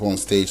guys up on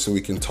stage so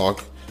we can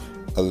talk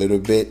a little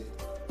bit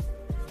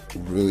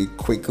really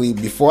quickly.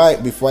 Before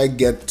I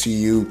get to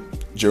you,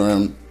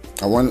 Jerome,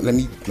 let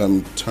me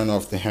turn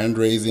off the hand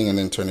raising and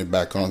then turn it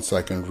back on so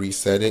I can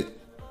reset it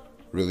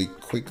really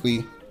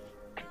quickly.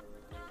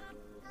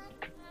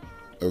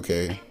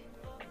 Okay.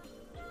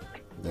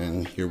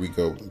 Then here we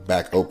go,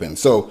 back open.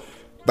 So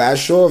by a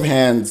show of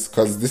hands,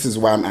 because this is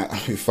why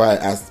before I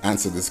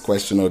answer this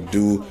question or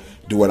do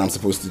what I'm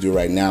supposed to do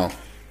right now,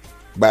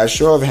 by a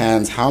show of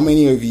hands, how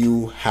many of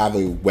you have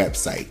a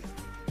website?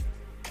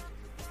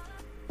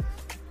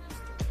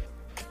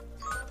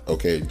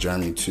 Okay,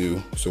 Jeremy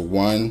 2. So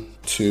 1,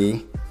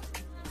 2,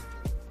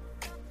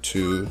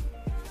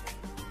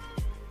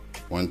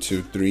 1,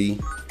 2, 3,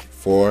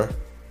 4,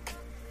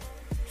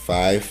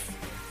 5.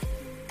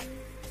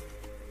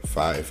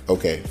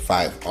 Okay,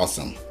 5.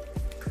 Awesome.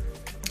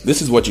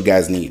 This is what you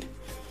guys need.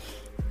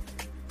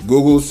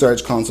 Google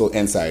Search Console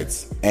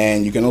Insights.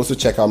 And you can also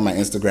check out my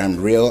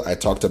Instagram reel. I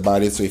talked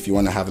about it. So if you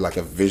want to have like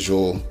a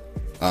visual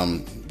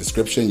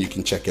description, you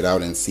can check it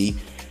out and see.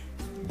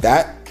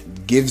 that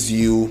gives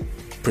you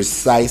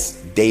precise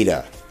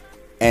data.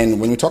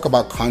 And when you talk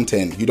about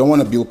content, you don't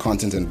want to build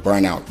content and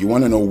burn out. You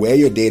want to know where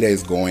your data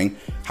is going,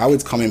 how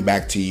it's coming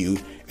back to you,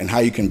 and how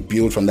you can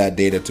build from that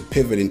data to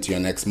pivot into your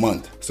next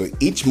month. So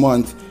each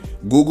month,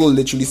 Google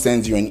literally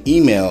sends you an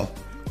email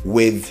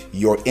with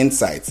your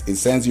insights. It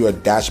sends you a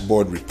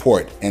dashboard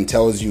report and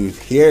tells you,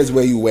 here's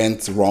where you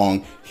went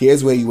wrong,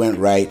 here's where you went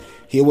right,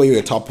 here were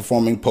your top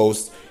performing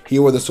posts,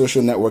 here were the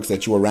social networks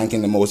that you were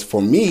ranking the most.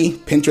 For me,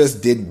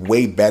 Pinterest did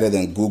way better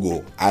than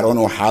Google. I don't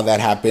know how that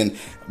happened,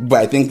 but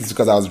I think it's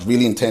because I was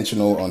really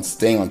intentional on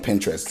staying on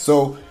Pinterest.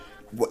 So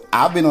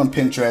I've been on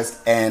Pinterest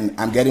and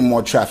I'm getting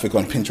more traffic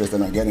on Pinterest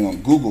than I'm getting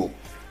on Google.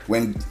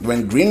 When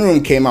Green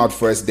Room came out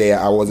first day,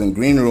 I was in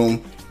Green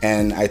Room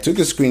and I took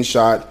a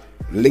screenshot,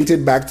 linked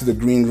it back to the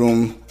Green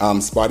Room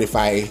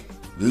Spotify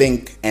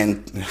link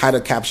and had a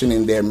caption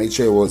in there, made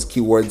sure it was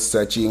keyword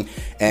searching,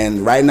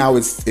 and right now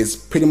it's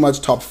pretty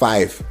much top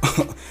 5.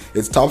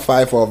 It's top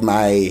 5 of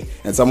my,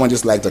 and someone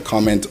just liked a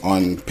comment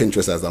on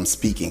Pinterest as I'm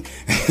speaking.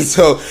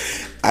 So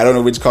I don't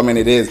know which comment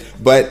it is,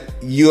 but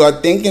you are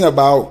thinking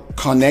about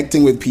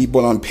connecting with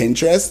people on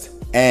Pinterest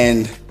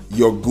and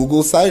your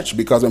Google search,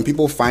 because when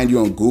people find you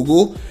on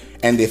Google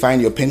and they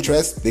find your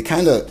Pinterest, they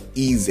kind of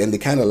ease and they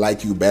kind of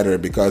like you better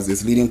because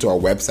it's leading to a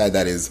website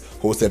that is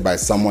hosted by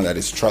someone that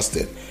is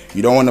trusted.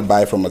 You don't want to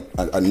buy from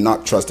a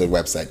not trusted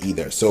website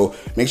either. So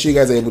make sure you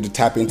guys are able to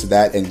tap into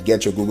that and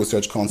get your Google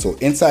Search Console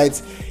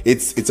insights.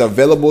 It's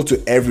available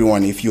to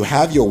everyone. If you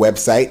have your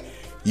website,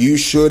 you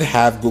should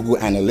have Google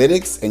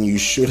Analytics and you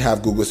should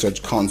have Google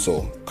Search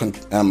Console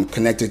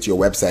connected to your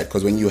website,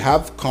 because when you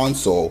have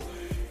Console,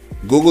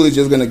 Google is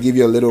just going to give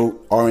you a little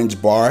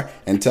orange bar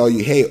and tell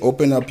you, hey,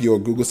 open up your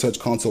Google Search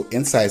Console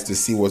insights to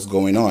see what's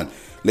going on.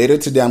 Later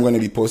today, I'm going to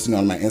be posting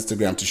on my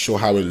Instagram to show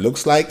how it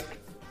looks like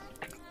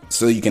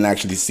so you can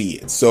actually see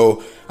it.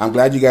 So I'm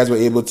glad you guys were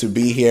able to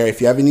be here. If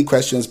you have any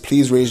questions,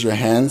 please raise your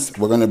hands.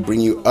 We're going to bring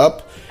you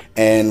up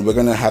and we're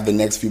going to have the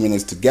next few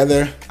minutes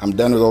together. I'm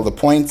done with all the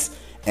points,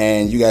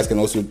 and you guys can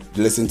also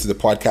listen to the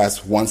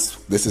podcast once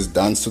this is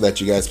done so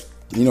that you guys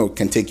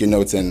can take your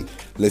notes and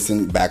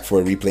listen back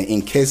for a replay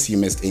in case you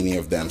missed any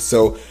of them.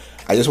 So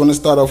I just want to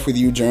start off with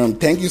you, Jerome.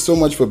 Thank you so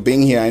much for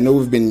being here. I know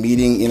we've been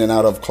meeting in and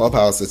out of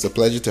Clubhouse. It's a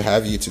pleasure to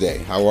have you today.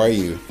 How are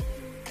you?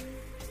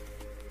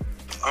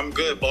 I'm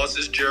good, boss.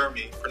 It's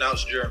Jeremy.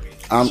 Pronounced Jeremy.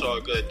 It's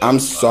all good. I'm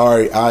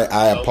sorry.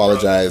 I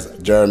apologize.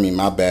 Problem. Jeremy,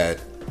 my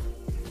bad.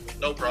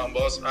 No problem,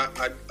 boss.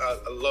 I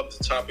love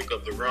the topic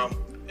of the room.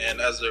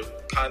 And as a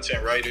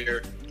content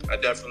writer, I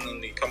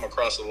definitely come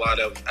across a lot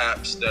of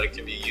apps that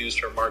can be used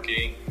for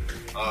marketing.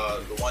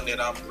 The one that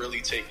I'm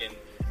really taking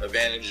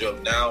advantage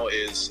of now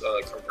is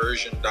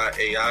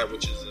Conversion.ai,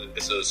 which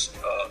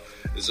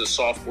is a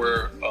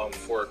software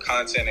for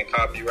content and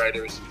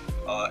copywriters.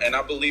 And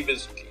I believe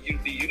it's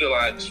be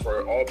utilized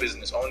for all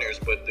business owners.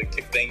 But the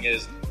thing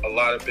is, a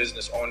lot of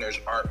business owners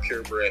aren't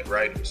purebred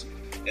writers.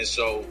 And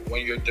so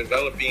when you're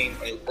developing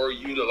or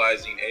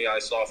utilizing AI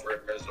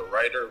software as a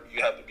writer,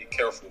 you have to be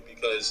careful,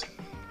 because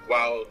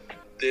while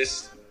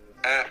this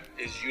app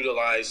is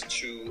utilized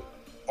to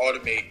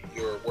automate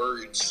your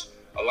words,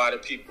 a lot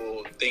of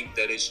people think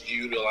that it's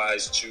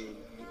utilized to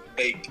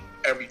make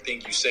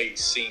everything you say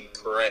seem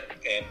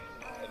correct and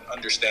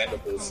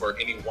understandable for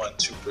anyone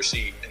to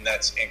perceive, and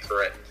that's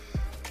incorrect.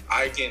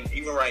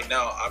 Even right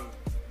now, I'm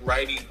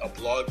writing a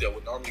blog that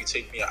would normally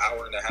take me an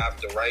hour and a half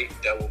to write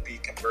that will be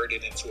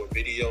converted into a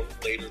video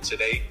later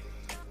today.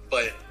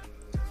 But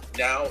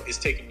now it's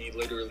taking me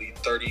literally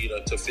 30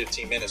 to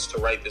 15 minutes to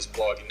write this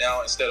blog. And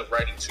now instead of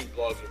writing 2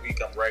 blogs a week,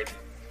 I'm writing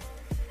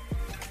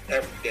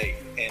every day.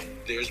 And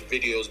there's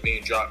videos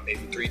being dropped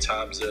maybe 3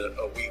 times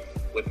a week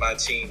with my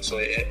team. So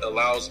it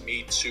allows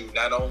me to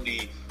not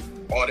only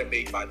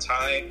automate my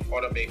time,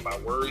 automate my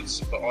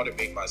words, but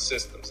automate my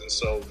systems. And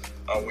so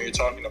when you're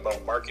talking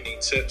about marketing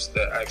tips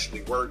that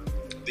actually work,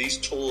 these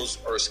tools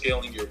are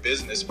scaling your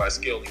business by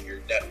scaling your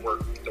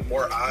network. The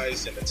more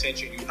eyes and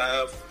attention you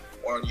have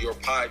on your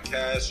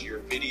podcast, your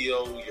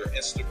video, your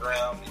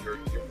Instagram, your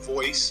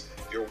voice,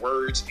 your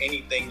words,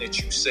 anything that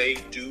you say,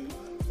 do,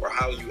 or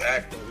how you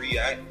act and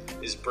react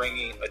is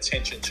bringing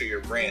attention to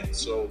your brand.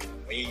 So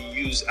when you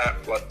use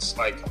apps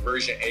like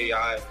Conversion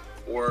AI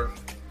or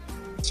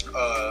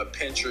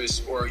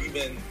Pinterest or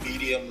even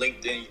Medium,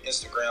 LinkedIn,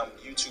 Instagram,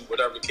 YouTube,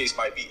 whatever the case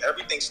might be,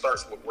 everything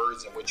starts with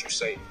words and what you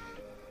say.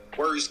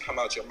 Words come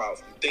out your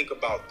mouth. You think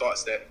about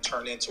thoughts that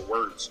turn into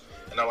words.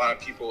 And a lot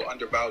of people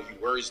undervalue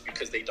words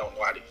because they don't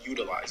know how to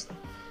utilize them.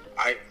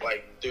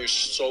 There's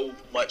so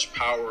much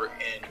power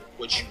in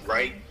what you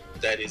write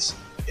that it's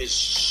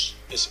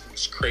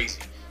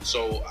crazy.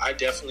 So I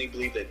definitely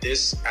believe that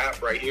this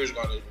app right here is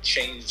going to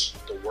change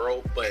the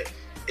world, but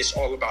it's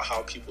all about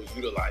how people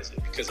utilize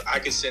it, because I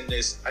can send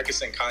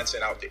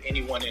content out to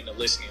anyone in the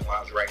listening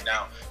lounge right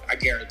now. I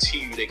guarantee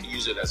you they can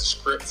use it as a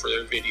script for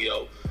their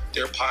video,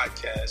 their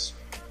podcast,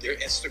 their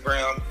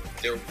Instagram,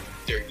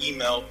 their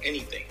email,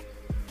 anything.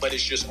 But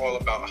it's just all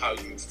about how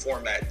you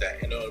format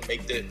that, and it'll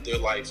make their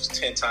lives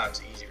 10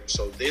 times easier.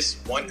 So this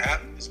one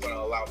app is going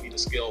to allow me to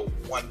scale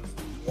one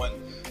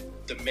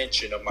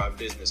dimension of my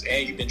business.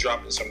 And you've been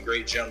dropping some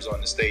great gems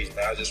on the stage,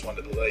 man. I just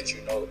wanted to let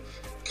you know,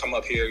 come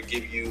up here,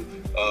 give you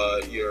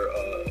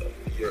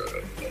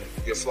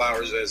your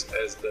flowers, as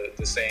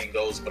the saying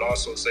goes, but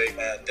also say,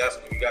 man,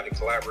 definitely we got to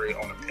collaborate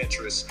on a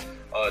Pinterest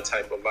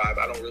type of vibe.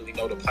 I don't really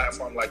know the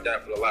platform like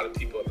that, but a lot of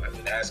people have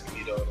been asking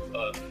me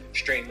to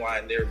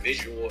streamline their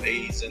visual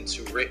aids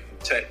into written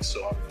text.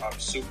 So I'm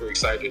super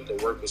excited to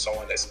work with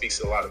someone that speaks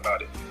a lot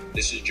about it.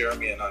 This is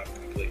Jeremy, and I'm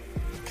complete.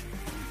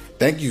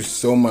 Thank you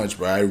so much,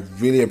 bro. I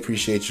really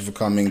appreciate you for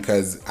coming,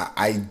 because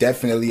I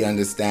definitely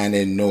understand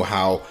and know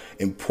how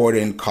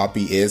important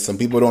copy is. Some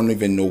people don't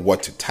even know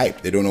what to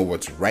type. They don't know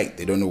what to write.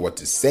 They don't know what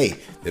to say.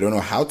 They don't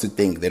know how to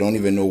think. They don't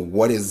even know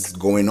what is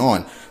going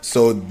on.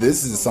 So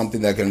this is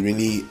something that can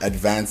really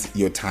advance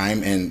your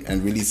time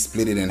and really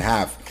split it in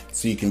half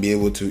so you can be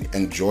able to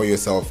enjoy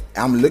yourself.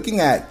 I'm looking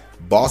at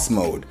Boss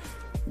Mode.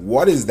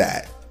 What is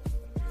that?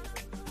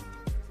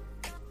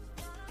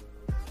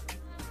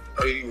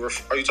 Are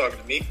you talking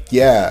to me?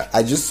 Yeah,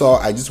 I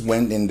just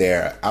went in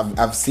there.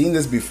 I've seen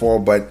this before,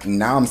 but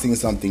now I'm seeing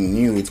something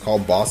new. It's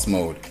called Boss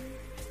Mode.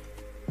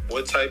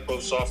 What type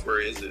of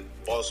software is it?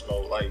 Boss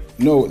Mode,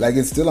 No,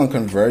 it's still on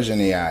Conversion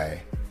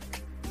AI.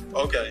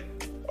 Okay.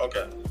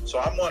 So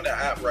I'm on the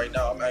app right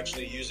now. I'm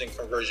actually using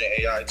Conversion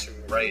AI to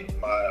write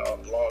my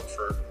blog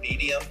for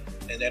Medium,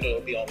 and then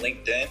it'll be on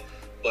LinkedIn.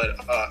 But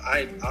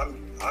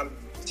I'm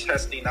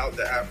testing out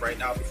the app right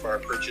now before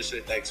I purchase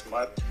it next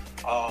month.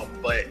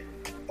 But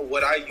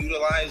what I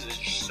utilize is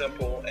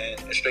simple and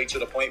straight to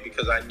the point,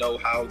 because I know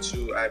how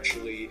to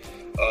actually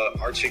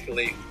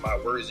articulate my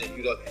words and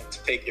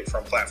take it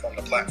from platform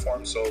to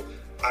platform. So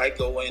I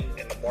go in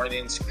the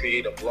mornings,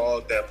 create a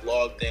blog. That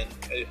blog, then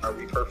I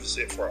repurpose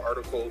it for an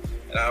article,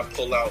 and I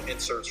pull out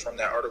inserts from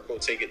that article,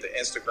 take it to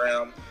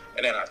Instagram,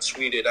 and then I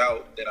tweet it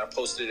out. Then I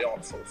post it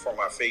on for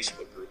my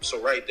Facebook group. So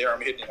right there,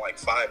 I'm hitting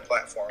 5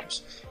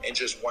 platforms in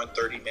just one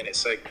 30-minute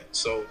segment.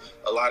 So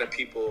a lot of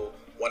people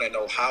want to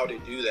know how to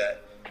do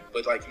that,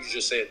 but like you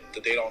just said,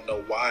 that they don't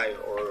know why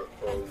or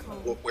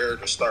where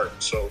to start.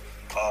 So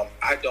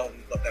I don't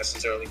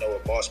necessarily know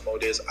what Boss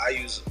Mode is. I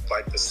use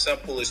the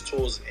simplest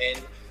tools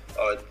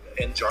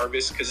in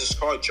Jarvis, because it's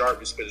called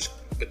Jarvis,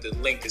 but the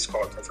link is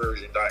called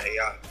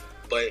Conversion.ai.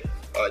 But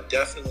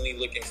definitely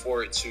looking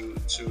forward to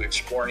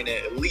exploring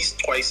it at least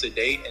twice a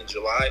day in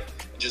July,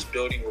 and just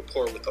building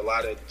rapport with a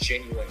lot of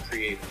genuine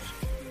creators.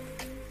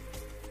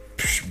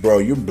 Bro,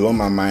 you blow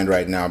my mind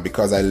right now,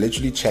 because I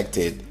literally checked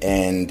it,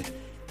 and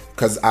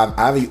because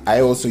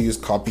I also use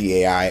Copy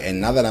AI, and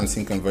now that I'm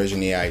seeing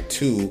Conversion AI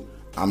too,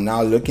 I'm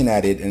now looking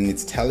at it, and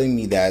it's telling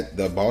me that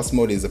the Boss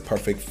Mode is a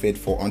perfect fit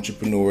for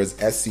entrepreneurs,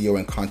 SEO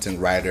and content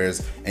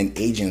writers, and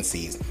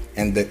agencies.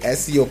 And the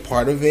SEO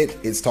part of it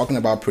is talking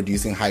about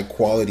producing high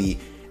quality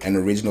and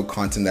original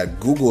content that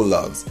Google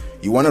loves.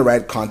 You want to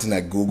write content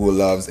that Google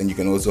loves, and you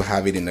can also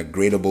have it in a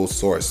gradable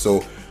source.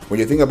 So when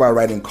you think about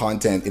writing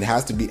content, it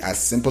has to be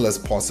as simple as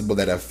possible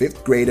that a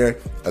 5th grader,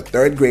 a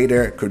 3rd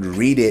grader could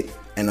read it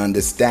and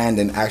understand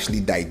and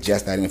actually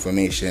digest that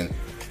information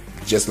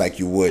just like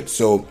you would.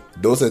 So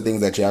those are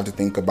things that you have to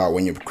think about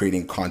when you're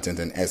creating content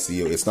and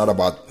SEO. It's not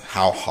about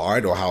how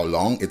hard or how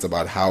long. It's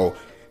about how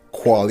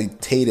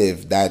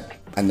qualitative that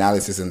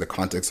analysis in the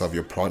context of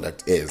your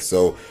product is.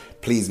 So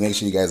please make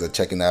sure you guys are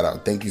checking that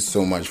out. Thank you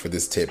so much for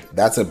this tip.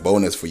 That's a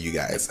bonus for you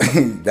guys.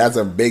 That's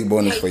a big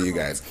bonus for you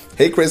guys.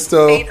 Hey,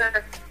 Crystal.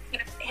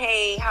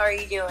 Hey, how are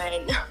you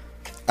doing?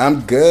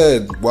 I'm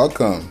good.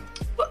 Welcome.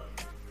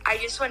 I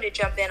just wanted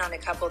to jump in on a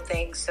couple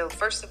things. So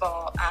first of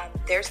all,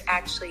 there's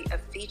actually a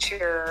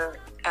feature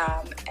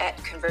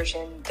at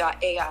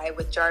Conversion.ai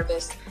with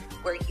Jarvis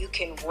where you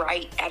can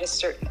write at a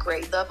certain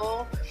grade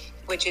level,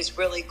 which is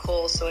really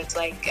cool. So it's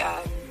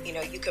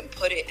you can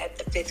put it at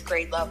the 5th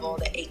grade level,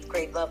 the 8th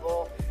grade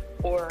level,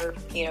 or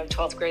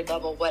 12th grade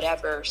level,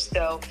 whatever.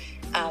 So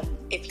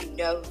if you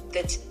know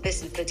that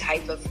this is the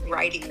type of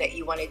writing that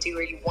you want to do,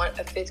 or you want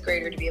a 5th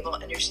grader to be able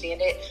to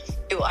understand it,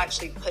 it will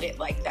actually put it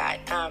like that.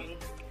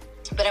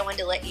 But I wanted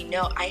to let you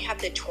know, I have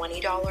the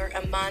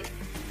 $20 a month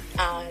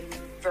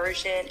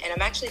version, and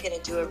I'm actually going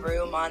to do a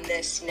room on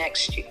this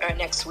next week. I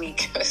was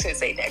going to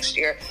say next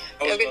year.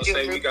 I was going to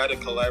say, we got to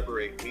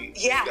collaborate.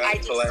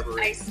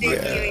 I sent you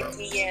a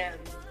DM.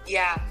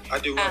 Yeah. I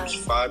do rooms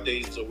 5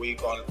 days a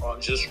week on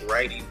just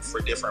writing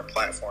for different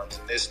platforms.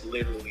 And this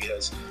literally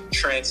has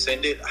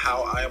transcended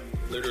how I am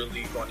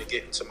literally going to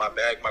get into my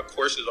bag. My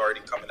course is already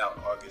coming out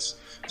in August.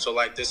 So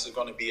this is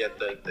going to be at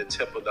the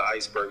tip of the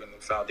iceberg and the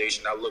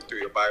foundation. I looked through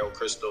your bio,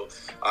 Crystal.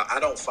 I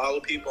don't follow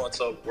people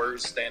until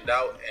words stand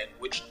out. And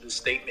the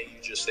statement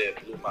you just said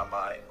blew my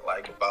mind,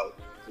 about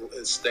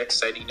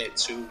setting it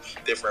 2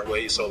 different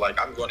ways. So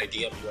I'm going to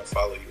DM you and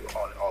follow you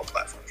on all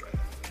platforms right now.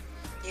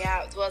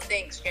 Yeah, well,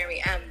 thanks,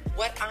 Jeremy.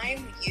 What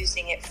I'm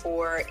using it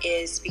for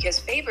is because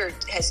Favor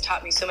has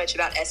taught me so much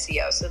about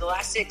SEO. So the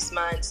last 6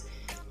 months,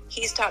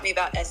 he's taught me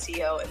about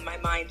SEO, and my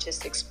mind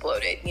just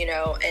exploded,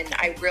 and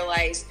I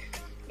realized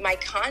my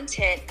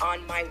content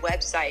on my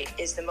website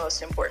is the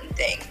most important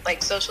thing.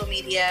 Like social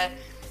media,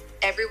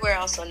 everywhere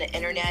else on the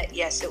internet,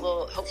 yes, it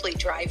will hopefully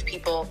drive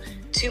people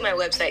to my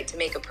website to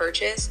make a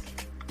purchase.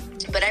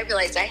 But I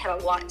realized I had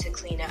a lot to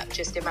clean up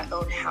just in my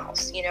own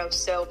house,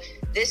 so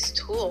this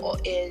tool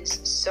is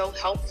so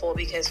helpful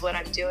because what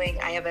I'm doing,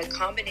 I have a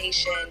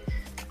combination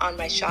on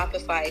my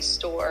Shopify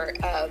store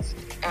of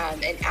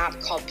an app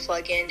called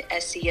Plugin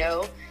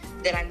SEO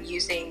that I'm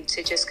using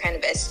to just kind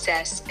of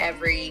assess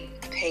every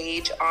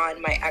page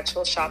on my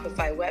actual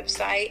Shopify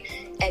website.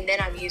 And then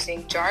I'm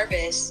using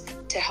Jarvis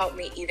to help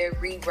me either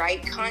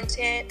rewrite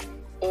content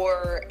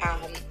or,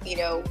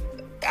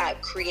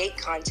 create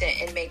content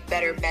and make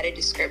better meta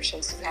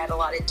descriptions. So I had a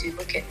lot of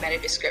duplicate meta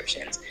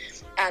descriptions.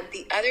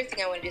 The other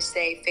thing I wanted to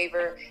say,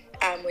 Favor,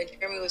 when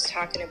Jeremy was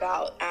talking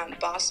about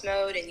boss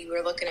mode and you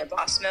were looking at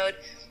boss mode,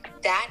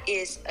 that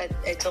is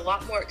it's a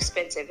lot more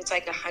expensive. It's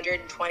like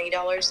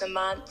 $120 a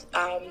month.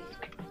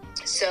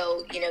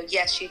 So,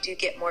 yes, you do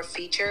get more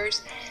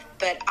features,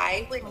 but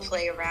I would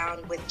play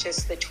around with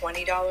just the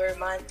 $20 a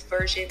month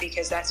version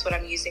because that's what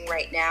I'm using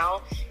right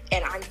now.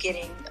 And I'm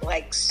getting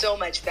like so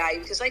much value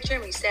because like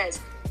Jeremy says,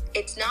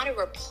 it's not a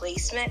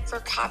replacement for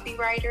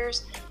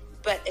copywriters,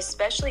 but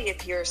especially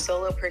if you're a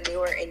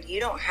solopreneur and you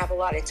don't have a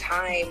lot of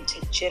time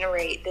to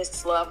generate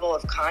this level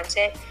of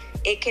content,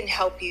 it can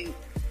help you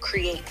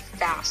create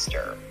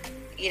faster,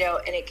 and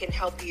it can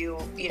help you,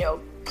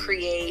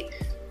 create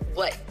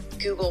what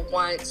Google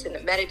wants and the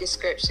meta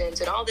descriptions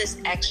and all this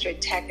extra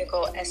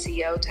technical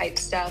SEO type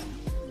stuff.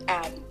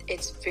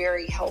 It's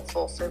very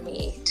helpful for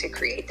me to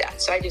create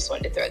that. So I just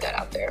wanted to throw that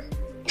out there.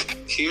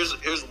 Here's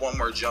one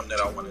more gem that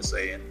I want to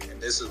say, and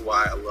this is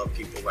why I love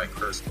people like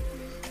Crystal.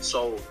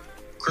 So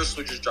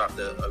Crystal just dropped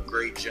a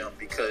great gem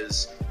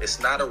because it's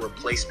not a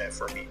replacement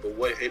for me, but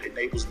what it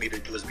enables me to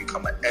do is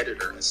become an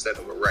editor instead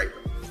of a writer.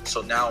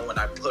 So now when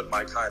I put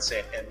my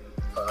content in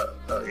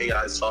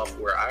AI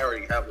software, I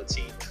already have a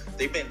team.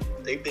 They've been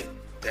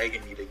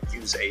begging me to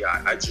use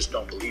AI. I just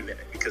don't believe in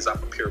it because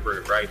I'm a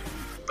purebred writer.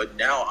 But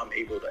now I'm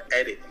able to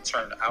edit and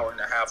turn an hour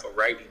and a half of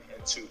writing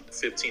into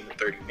 15 to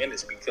 30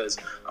 minutes because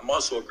I'm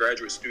also a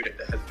graduate student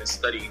that has been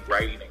studying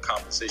writing and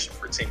composition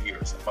for 10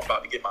 years. I'm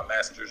about to get my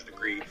master's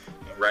degree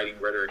in writing,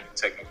 rhetoric, and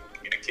technical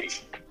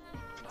communication.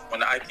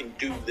 When I can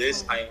do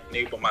this, I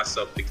enable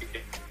myself to get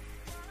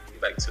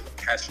back to the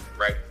passion of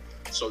writing.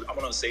 So I'm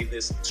going to say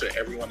this to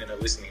everyone in the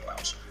listening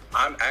lounge.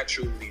 I'm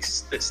actually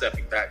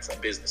stepping back from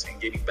business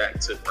and getting back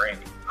to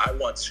branding. I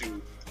want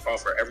to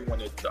offer everyone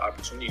the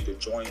opportunity to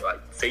join like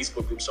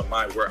Facebook groups of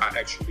mine where I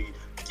actually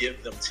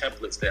give them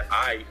templates that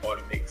I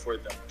automate for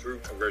them through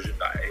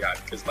Conversion.ai.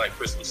 Because like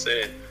Crystal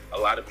said, a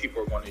lot of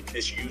people are going to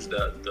misuse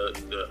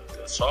the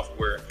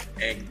software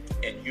and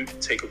you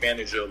take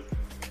advantage of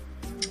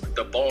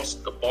the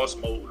boss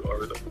mode or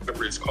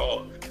whatever it's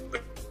called,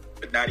 but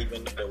not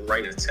even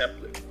write a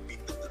template.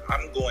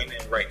 I'm going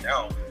in right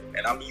now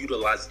and I'm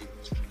utilizing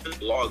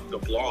the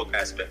blog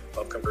aspect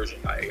of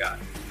Conversion.ai.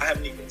 I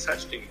haven't even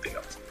touched anything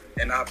else.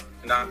 And I've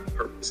not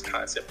purposed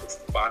concept for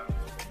 5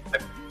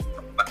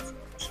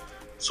 platforms.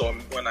 So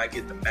when I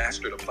get to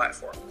master the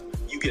platform,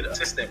 you get an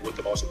assistant with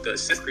the boss. The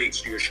assistant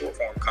creates your short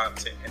form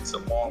content into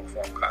long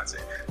form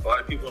content. A lot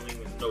of people don't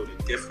even know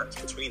the difference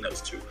between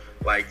those two.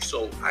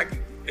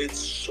 It's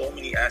so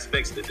many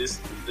aspects that this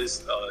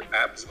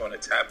app is going to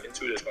tap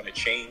into that's going to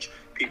change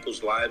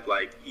people's lives.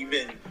 Like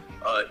even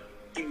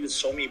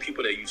so many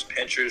people that use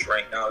Pinterest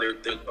right now, they're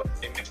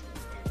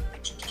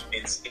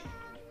insane.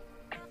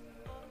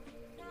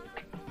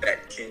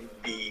 That can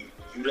be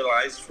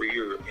utilized for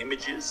your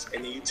images,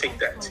 and then you take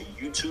that to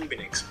YouTube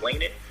and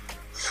explain it.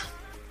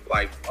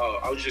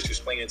 I was just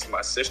explaining it to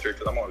my sister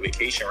because I'm on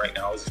vacation right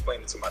now. I was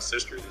explaining to my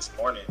sister this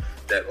morning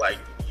that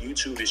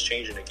YouTube is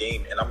changing the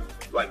game, and I'm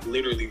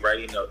literally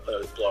writing a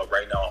blog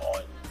right now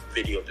on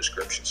video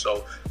description.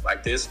 So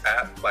this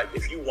app,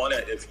 if you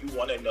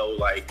wanna know,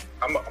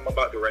 I'm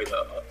about to write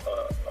a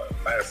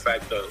matter of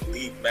fact a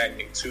lead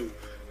magnet too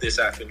this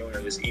afternoon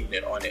or this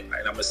evening on it, and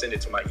I'm gonna send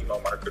it to my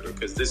email marketer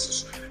because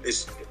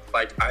it's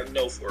I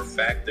know for a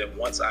fact that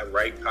once I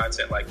write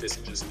content like this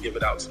and just give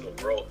it out to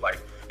the world,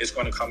 it's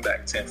gonna come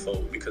back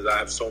tenfold because I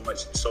have so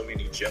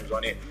many gems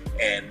on it,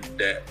 and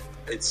that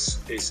it's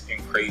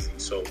crazy.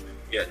 So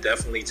yeah,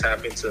 definitely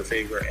tap into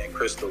Favor and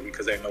Crystal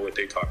because they know what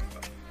they're talking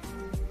about.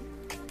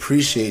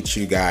 Appreciate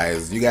you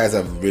guys. You guys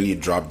have really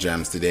dropped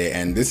gems today,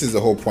 and this is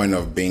the whole point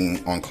of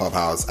being on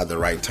Clubhouse at the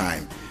right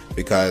time,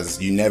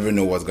 because you never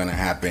know what's going to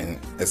happen,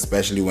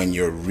 especially when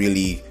you're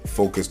really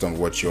focused on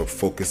what you're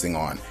focusing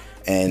on.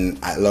 And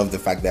I love the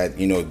fact that,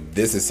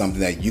 this is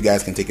something that you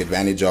guys can take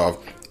advantage of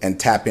and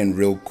tap in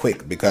real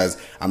quick, because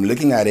I'm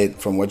looking at it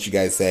from what you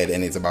guys said,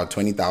 and it's about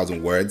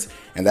 20,000 words.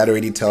 And that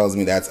already tells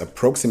me that's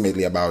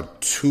approximately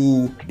about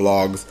 2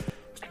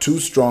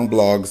 strong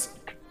blogs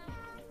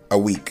a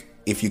week,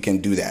 if you can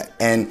do that.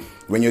 And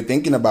when you're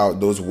thinking about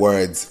those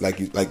words,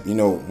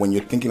 when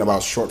you're thinking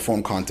about short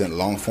form content,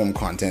 long form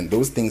content,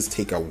 those things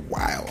take a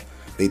while.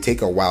 They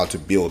take a while to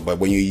build. But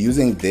when you're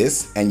using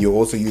this and you're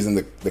also using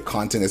the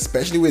content,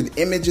 especially with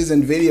images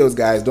and videos,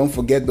 guys, don't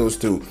forget those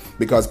two,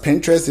 because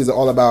Pinterest is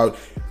all about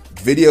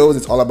videos.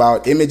 It's all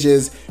about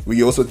images.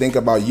 We also think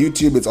about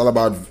YouTube. It's all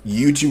about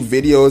YouTube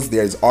videos.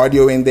 There's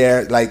audio in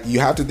there. You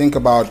have to think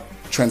about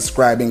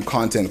transcribing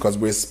content because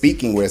we're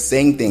speaking, we're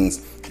saying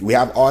things. We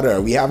have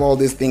order, we have all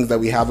these things that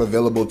we have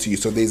available to you.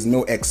 So there's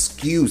no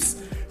excuse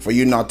for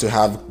you not to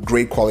have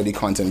great quality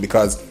content,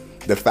 because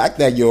the fact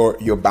that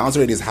your bounce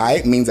rate is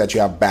high means that you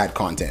have bad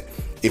content.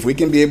 If we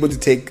can be able to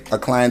take a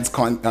client's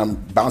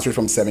bounce rate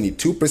from 72%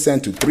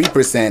 to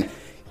 3%,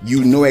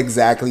 you know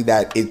exactly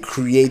that it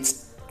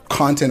creates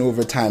content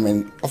over time.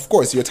 And of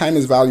course, your time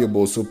is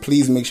valuable. So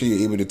please make sure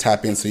you're able to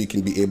tap in so you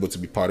can be able to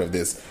be part of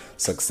this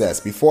success.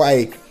 Before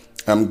I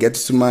get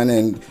to Suman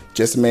and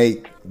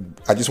Jessamay,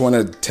 I just want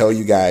to tell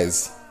you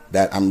guys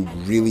that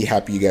I'm really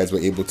happy you guys were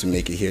able to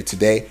make it here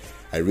today.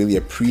 I really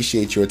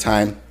appreciate your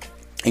time.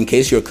 In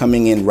case you're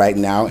coming in right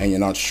now and you're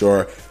not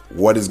sure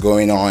what is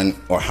going on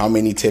or how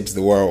many tips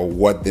there were or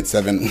what the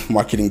 7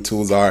 marketing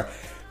tools are,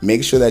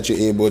 make sure that you're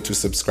able to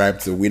subscribe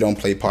to We Don't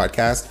Play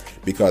podcast,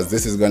 because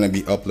this is going to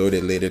be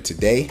uploaded later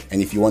today.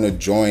 And if you want to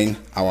join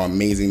our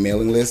amazing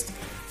mailing list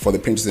for the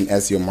Pinterest and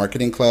SEO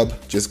Marketing Club,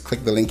 just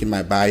click the link in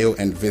my bio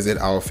and visit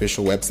our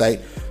official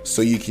website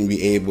so you can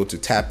be able to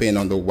tap in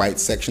on the white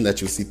section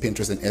that you'll see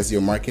Pinterest and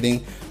SEO Marketing,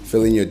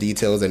 fill in your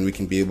details, and we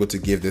can be able to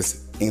give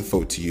this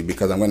info to you,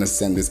 because I'm going to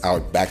send this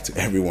out back to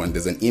everyone.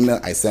 There's an email.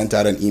 I sent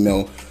out an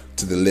email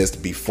to the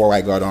list before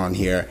I got on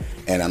here,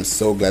 and I'm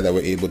so glad that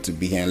we're able to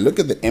be here. And look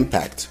at the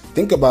impact.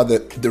 Think about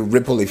the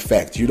ripple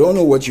effect. You don't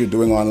know what you're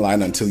doing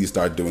online until you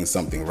start doing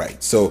something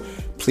right. So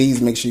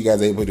please make sure you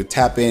guys are able to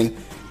tap in.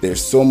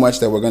 There's so much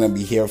that we're going to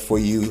be here for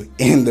you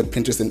in the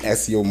Pinterest and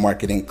SEO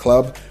Marketing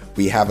Club.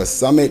 We have a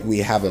summit. We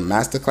have a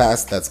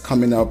masterclass that's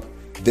coming up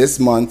this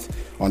month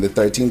on the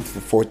 13th,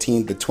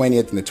 14th, the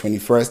 20th, and the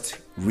 21st.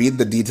 Read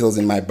the details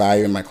in my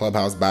bio, in my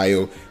Clubhouse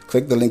bio.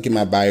 Click the link in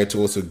my bio to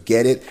also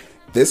get it.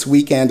 This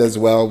weekend as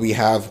well, we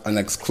have an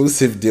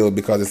exclusive deal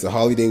because it's a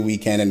holiday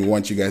weekend and we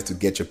want you guys to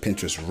get your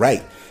Pinterest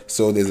right.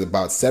 So there's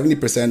about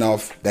 70%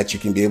 off that you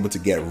can be able to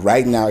get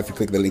right now if you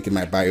click the link in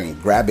my bio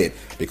and grab it,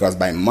 because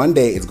by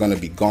Monday it's going to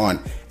be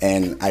gone.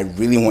 And I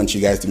really want you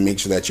guys to make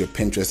sure that your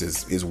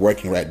Pinterest is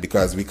working right,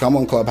 because we come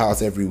on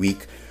Clubhouse every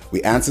week.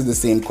 We answer the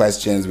same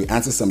questions. We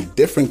answer some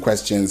different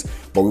questions,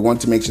 but we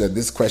want to make sure that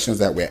these questions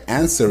that we're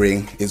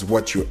answering is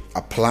what you're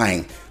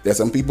applying. There's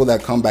some people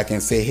that come back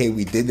and say, hey,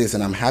 we did this,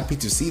 and I'm happy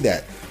to see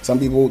that. Some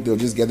people, they'll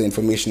just get the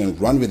information and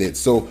run with it.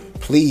 So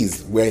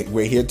please,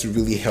 we're here to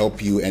really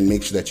help you and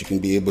make sure that you can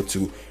be able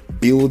to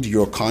build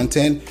your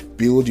content,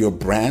 build your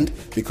brand,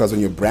 because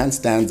when your brand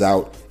stands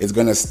out, it's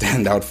going to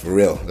stand out for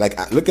real.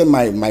 Like, look at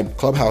my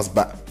Clubhouse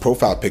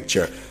profile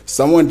picture.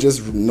 Someone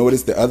just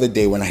noticed the other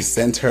day when I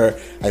sent her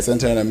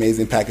an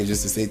amazing package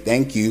just to say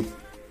thank you.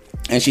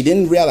 And she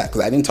didn't realize,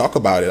 because I didn't talk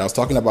about it. I was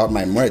talking about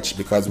my merch,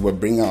 because we're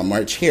bringing our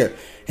merch here.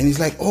 And he's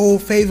like, oh,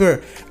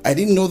 Favor, I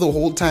didn't know the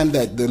whole time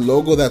that the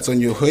logo that's on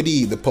your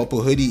hoodie, the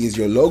purple hoodie, is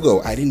your logo.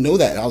 I didn't know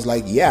that. And I was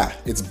like, yeah,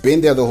 it's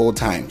been there the whole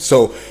time.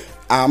 So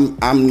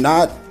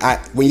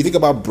when you think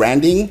about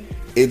branding,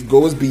 it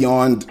goes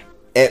beyond,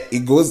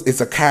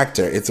 it's a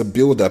character, it's a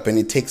build up, and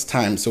it takes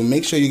time. So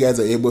make sure you guys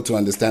are able to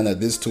understand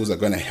that these tools are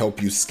going to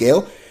help you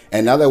scale.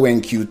 And now that we're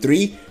in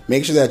Q3,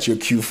 make sure that your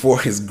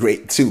Q4 is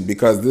great too,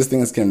 because these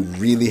things can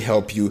really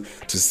help you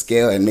to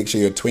scale, and make sure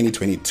your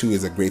 2022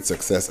 is a great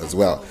success as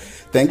well.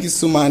 Thank you,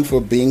 Suman, for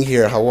being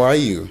here. How are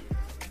you?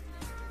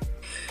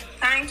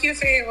 Thank you,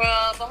 Favor,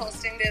 for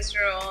hosting this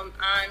room.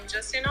 I'm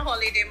just in a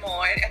holiday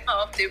mode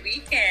of the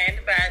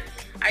weekend, but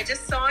I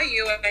just saw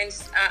you and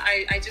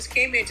I just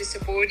came here to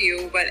support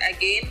you. But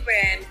again,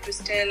 when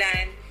Crystal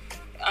and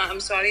I'm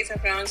sorry if I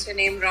pronounced your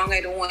name wrong,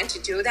 I don't want to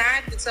do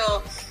that.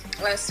 So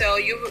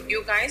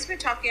you guys were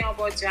talking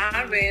about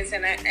Jarvis,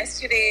 and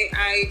yesterday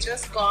I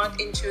just got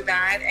into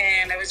that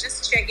and I was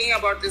just checking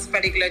about this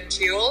particular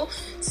tool.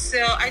 So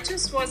I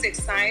just was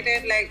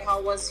excited. Like,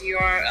 how was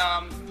your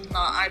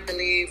I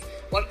believe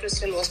what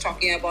Crystal was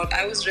talking about,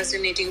 I was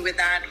resonating with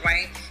that,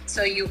 right?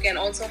 So you can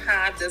also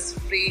have this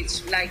free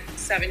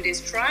 7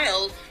 days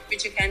trial,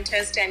 which you can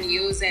test and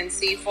use and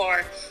see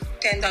for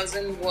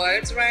 10,000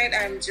 words, right?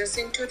 I'm just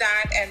into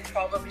that, and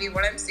probably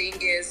what I'm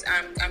seeing is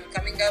I'm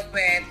coming up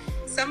with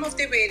some of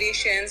the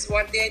variations,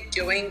 what they're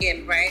doing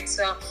in, right?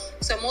 So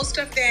most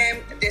of them,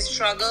 they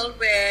struggle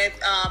with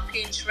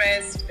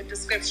Pinterest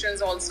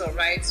descriptions also,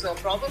 right? So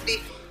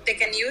probably they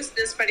can use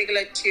this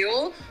particular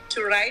tool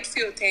to write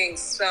few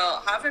things. So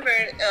however,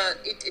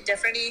 it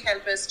definitely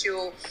helps us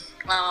to,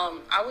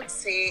 I would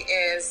say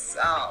is,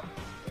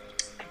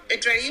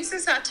 it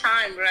reduces our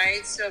time,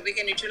 right? So we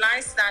can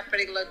utilize that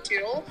particular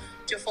tool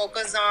to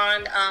focus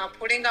on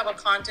putting our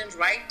content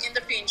right in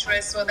the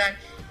Pinterest so that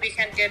we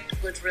can get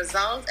good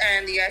results.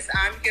 And yes,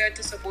 I'm here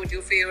to support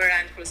you, Favor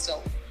and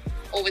Crystal.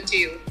 Over to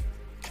you.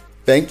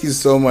 Thank you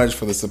so much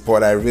for the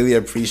support. I really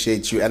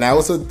appreciate you. And I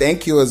also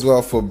thank you as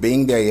well for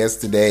being there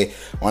yesterday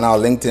on our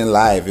LinkedIn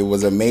Live. It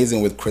was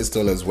amazing with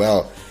Crystal as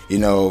well. You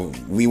know,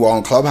 we were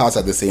on Clubhouse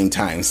at the same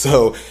time.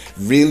 So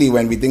really,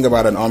 when we think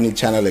about an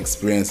omni-channel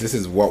experience, this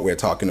is what we're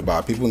talking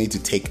about. People need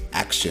to take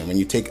action. When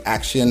you take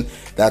action,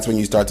 that's when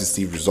you start to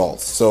see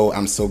results. So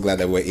I'm so glad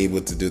that we're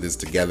able to do this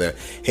together.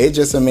 Hey,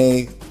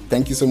 Jessamay,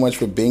 thank you so much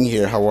for being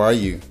here. How are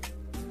you?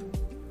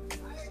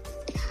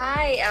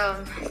 Hi,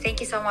 thank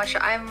you so much.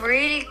 I'm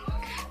really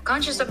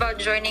conscious about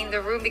joining the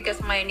room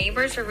because my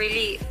neighbors are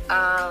really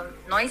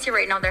noisy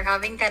right now. They're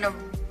having kind of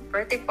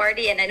birthday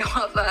party and I don't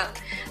have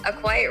a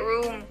quiet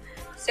room.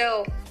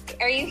 So,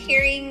 are you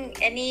hearing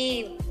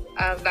any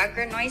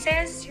background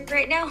noises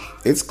right now?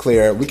 It's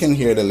clear. We can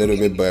hear it a little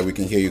bit, but we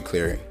can hear you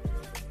clearly.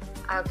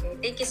 Okay,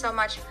 thank you so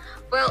much.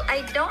 Well,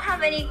 I don't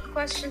have any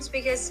questions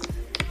because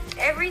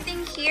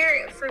everything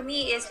here for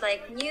me is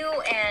like new,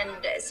 and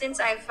since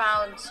I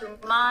found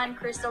Suman,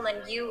 Crystal,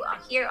 and you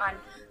here on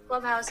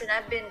Clubhouse, and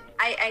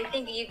I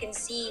think you can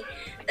see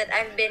that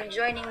I've been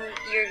joining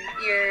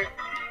your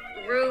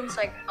rooms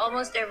like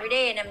almost every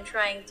day, and I'm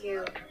trying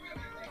to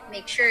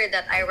make sure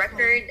that I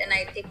record and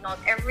I take note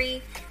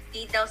every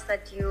details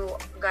that you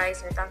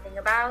guys are talking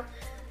about,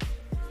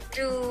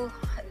 to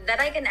that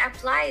I can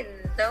apply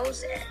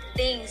those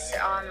things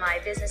on my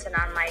business and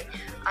on my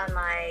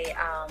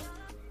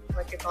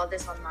what you call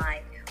this, on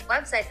my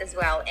website as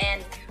well.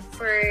 And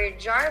for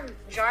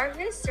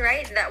Jarvis,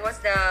 right? That was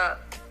the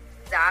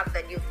app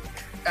that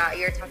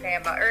you're talking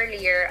about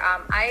earlier.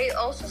 I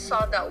also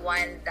saw that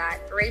one that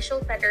Rachel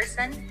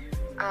Pedersen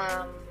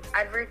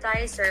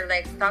advertised or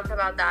like talked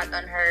about that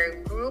on her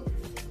group,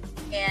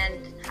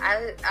 and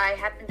I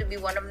happen to be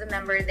one of the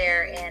members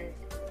there, and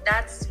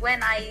that's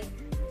when I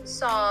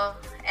saw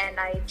and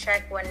I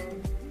checked when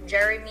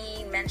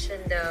Jeremy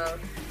mentioned the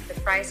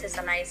prices,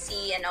 and I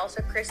see, and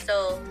also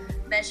Crystal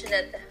mentioned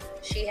that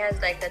she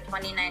has like the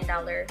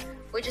 $29,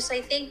 which is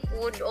I think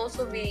would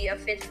also be a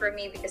fit for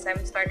me because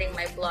I'm starting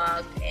my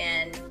blog,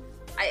 and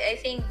I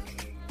think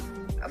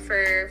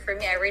for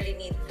me I really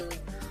need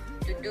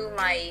to do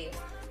my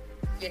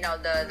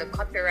the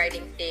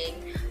copywriting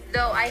thing,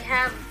 though I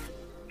have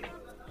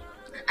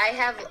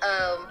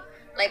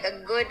like a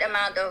good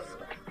amount of,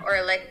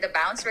 or like the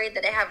bounce rate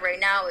that I have right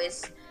now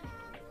is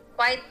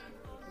quite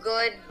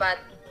good, but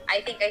I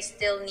think I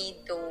still need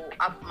to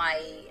up my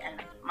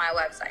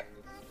website.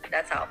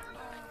 That's all.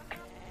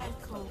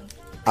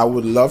 I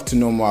would love to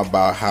know more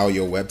about how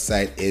your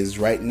website is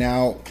right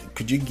now.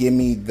 Could you give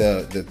me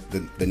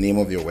the name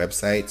of your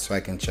website so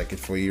I can check it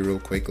for you real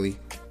quickly?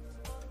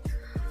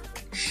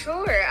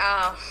 Sure.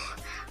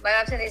 My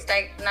website is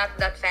like not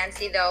that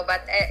fancy though,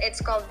 but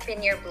it's called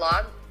Pin Your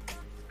Blog.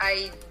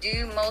 I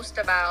do most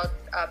about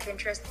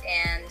Pinterest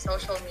and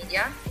social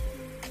media.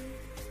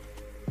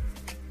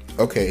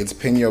 Okay, it's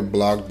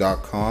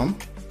pinyourblog.com.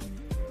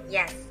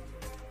 Yes.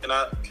 Can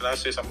I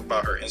say something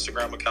about her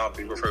Instagram account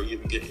before you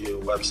even get to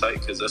your website?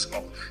 Because it's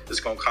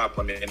gonna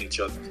complement each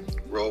other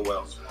real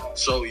well.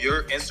 So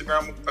your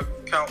Instagram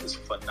account is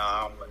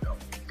phenomenal.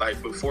 Like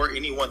before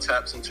anyone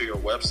taps into your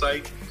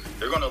website,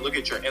 they're gonna look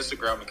at your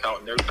Instagram account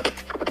and they're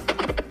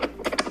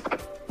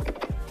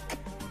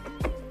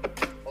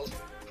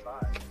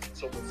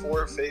so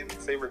before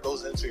favor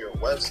goes into your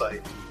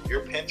website,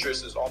 your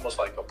Pinterest is almost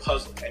like a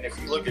puzzle. And if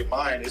you look at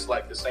mine, it's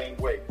like the same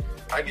way.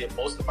 I get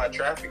most of my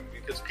traffic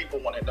because people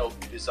want to know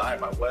who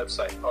designed my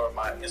website or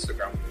my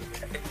Instagram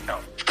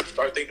account.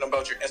 Start thinking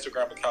about your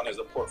Instagram account as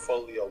a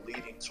portfolio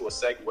leading to a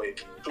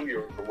segue to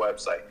your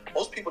website.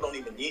 Most people don't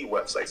even need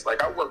websites.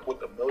 Like I work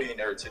with a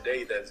millionaire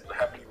today that's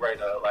having me write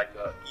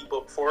a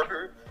ebook for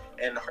her.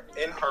 And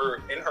in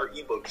her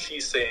ebook,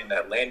 she's saying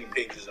that landing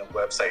pages and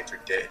websites are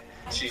dead.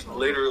 She's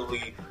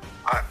literally,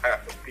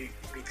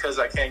 because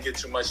I can't get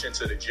too much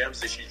into the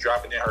gems that she's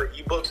dropping in her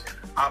ebook,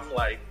 I'm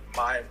like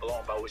mind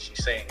blown by what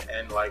she's saying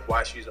and like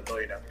why she's a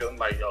millionaire. I'm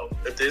like, yo,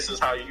 if this is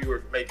how you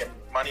are making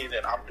money,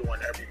 then I'm doing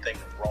everything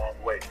the wrong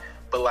way.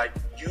 But like,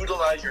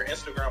 utilize your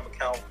Instagram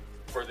account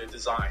for the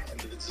design, and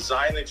the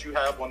design that you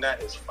have on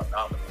that is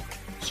phenomenal.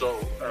 So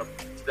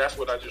that's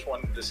what I just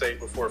wanted to say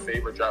before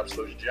Favor drops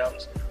those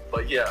gems.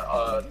 But yeah,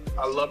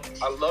 I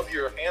love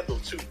your handle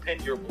too,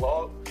 Pin Your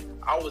Blog.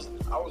 I was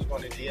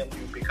going to DM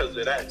you because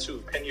of that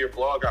too. Pin Your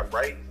Blog, I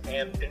write,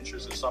 and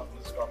Pinterest is something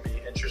that's going to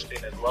be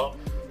interesting as well.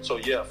 So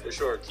yeah, for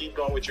sure, keep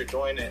doing what you're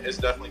doing, and it's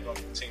definitely going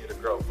to continue to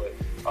grow.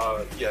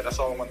 But yeah, that's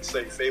all I want to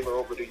say. Favor,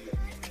 over to you.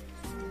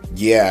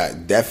 Yeah,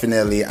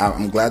 definitely.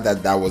 I'm glad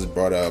that was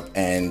brought up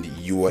and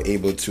you were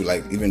able to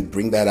like even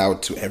bring that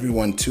out to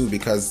everyone too,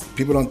 because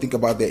people don't think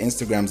about their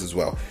Instagrams as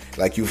well.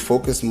 Like you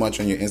focus much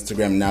on your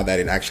Instagram now that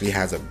it actually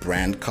has a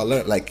brand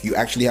color. Like you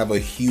actually have a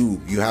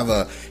hue, you have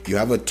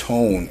a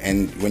tone.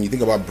 And when you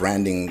think about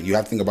branding, you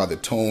have to think about the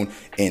tone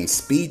in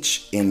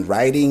speech, in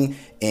writing,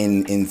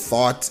 in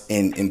thought,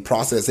 in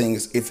processing.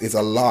 It's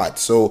a lot.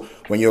 So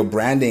when you're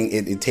branding,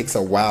 it takes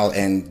a while,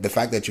 and the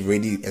fact that you've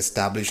already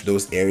established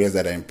those areas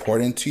that are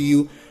important to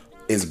you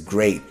is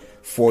great.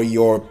 For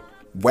your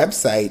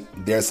website,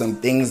 there are some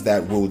things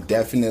that we'll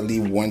definitely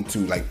want to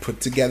like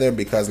put together,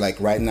 because like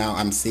right now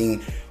I'm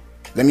seeing,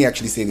 let me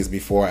actually say this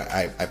before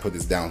I put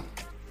this down.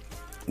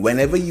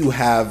 Whenever you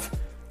have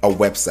a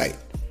website,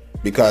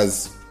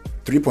 because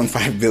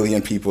 3.5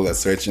 billion people are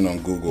searching on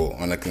Google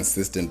on a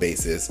consistent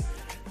basis,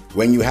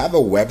 when you have a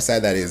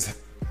website that is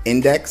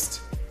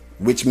indexed,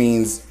 which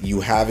means you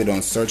have it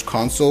on Search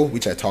Console,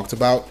 which I talked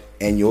about,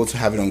 and you also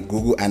have it on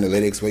Google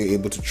Analytics where you're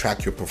able to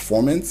track your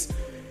performance,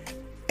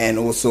 and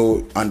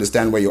also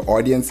understand where your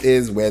audience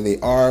is, where they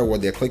are,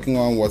 what they're clicking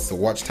on, what's the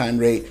watch time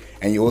rate.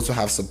 And you also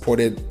have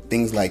supported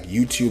things like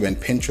YouTube and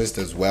Pinterest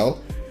as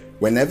well.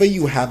 Whenever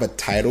you have a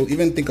title,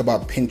 even think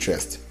about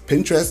Pinterest.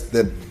 Pinterest,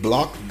 the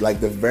block, like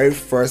the very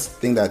first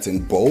thing that's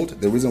in bold,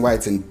 the reason why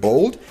it's in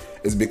bold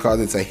is because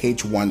it's a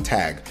H1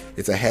 tag.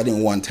 It's a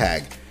heading 1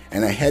 tag.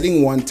 And a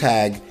heading 1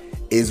 tag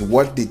is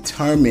what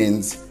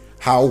determines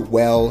how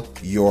well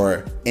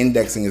your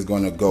indexing is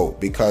going to go.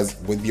 Because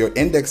with your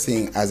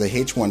indexing as a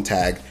H1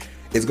 tag,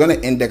 it's going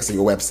to index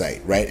your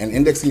website, right? And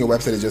indexing your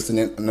website is just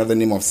another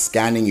name of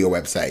scanning your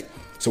website.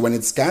 So when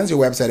it scans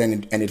your website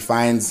and it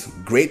finds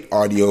great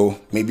audio,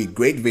 maybe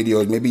great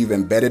videos, maybe you've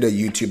embedded a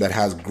YouTube that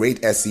has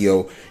great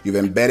SEO, you've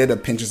embedded a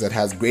Pinterest that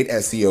has great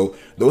SEO,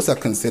 those are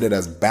considered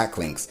as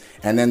backlinks.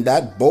 And then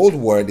that bold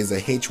word is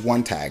a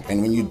H1 tag.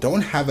 And when you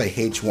don't have a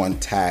H1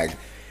 tag,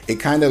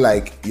 it kind of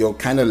like you're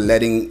kind of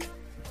letting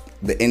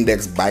the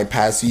index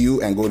bypass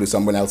you and go to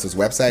someone else's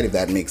website, if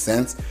that makes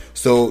sense.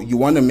 So you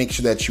want to make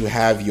sure that you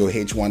have your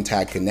H1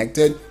 tag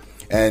connected.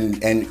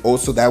 And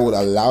also that would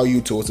allow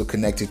you to also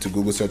connect it to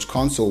Google Search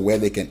Console, where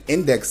they can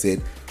index it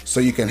so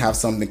you can have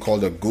something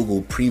called a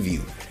Google preview.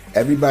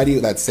 Everybody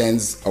that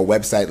sends a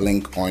website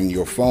link on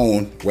your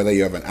phone, whether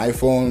you have an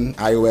iPhone,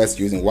 iOS,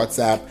 using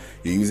WhatsApp,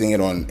 you're using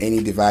it on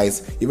any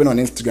device, even on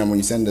Instagram, when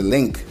you send the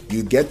link,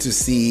 you get to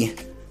see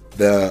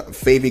the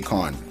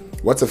favicon.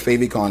 What's a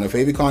favicon? A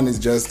favicon is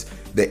just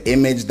the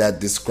image that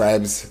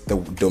describes the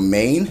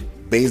domain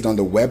based on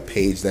the web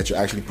page that you're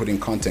actually putting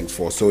content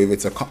for. So if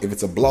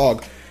it's a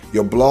blog,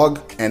 your blog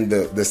and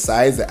the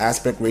size, the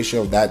aspect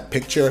ratio of that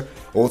picture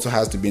also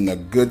has to be in a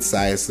good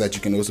size so that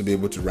you can also be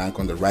able to rank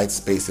on the right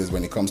spaces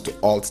when it comes to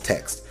alt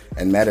text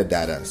and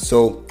metadata.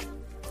 So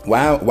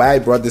why I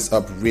brought this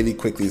up really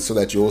quickly is so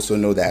that you also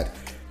know that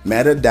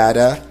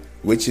metadata,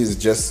 which is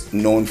just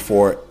known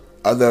for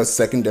other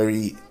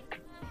secondary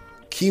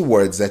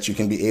keywords that you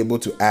can be able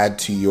to add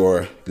to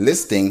your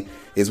listing,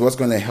 is what's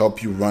going to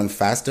help you run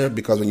faster.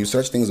 Because when you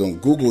search things on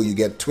Google, you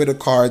get Twitter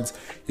cards,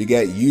 you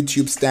get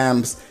YouTube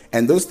stamps,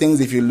 and those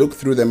things, if you look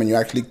through them and you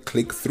actually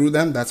click through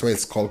them, that's why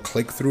it's called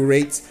click-through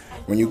rates.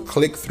 When you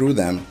click through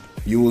them,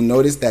 you will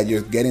notice that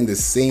you're getting the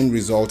same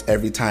result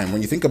every time.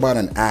 When you think about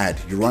an ad,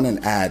 you run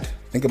an ad.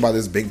 Think about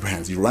these big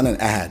brands. You run an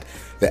ad.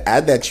 The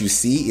ad that you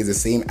see is the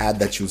same ad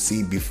that you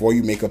see before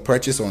you make a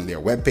purchase on their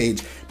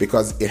webpage,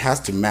 because it has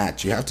to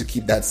match. You have to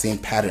keep that same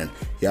pattern.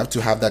 You have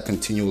to have that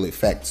continual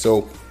effect.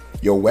 So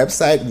your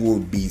website will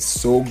be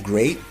so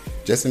great,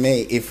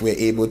 Jessime, if we're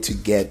able to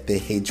get the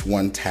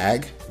H1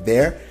 tag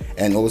there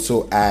and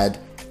also add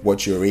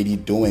what you're already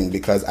doing,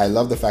 because I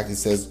love the fact it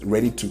says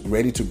ready to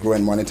grow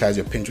and monetize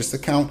your Pinterest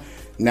account.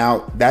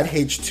 Now that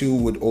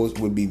H2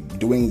 would be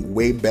doing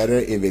way better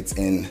if it's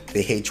in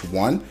the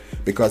H1,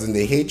 because in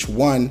the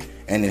H1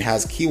 and it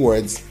has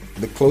keywords,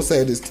 the closer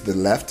it is to the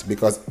left,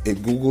 because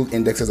Google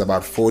indexes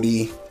about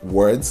 40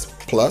 words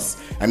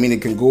plus. I mean,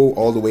 it can go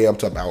all the way up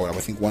to about, I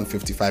think,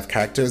 155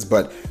 characters,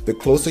 but the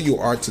closer you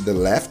are to the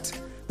left,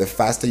 the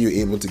faster you're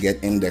able to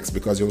get indexed,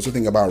 because you also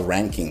think about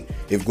ranking.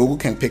 If Google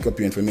can pick up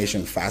your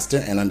information faster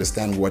and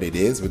understand what it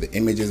is with the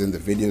images and the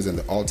videos and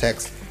the alt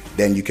text,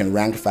 then you can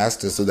rank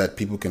faster so that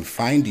people can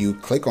find you,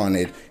 click on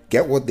it,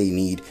 get what they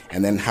need,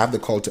 and then have the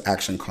call to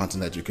action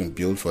content that you can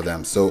build for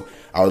them. So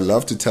I would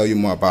love to tell you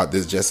more about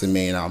this,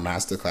 Jessime, in our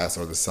masterclass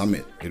or the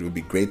summit. It would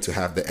be great to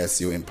have the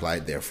SEO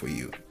implied there for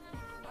you.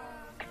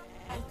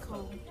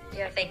 Cool.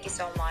 Yeah, thank you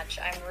so much.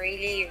 I'm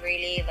really,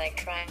 really like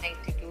trying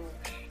to do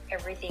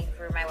everything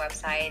for my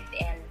website,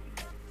 and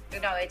you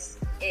know,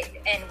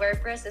 and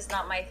WordPress is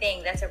not my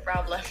thing. That's a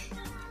problem.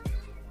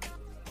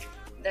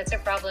 That's a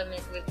problem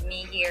with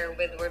me here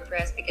with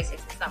WordPress, because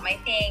it's not my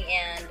thing,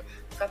 and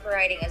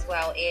copywriting as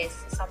well is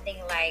something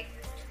like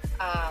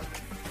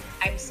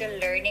I'm still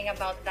learning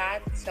about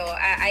that. So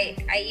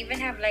I even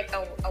have like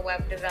a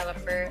web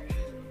developer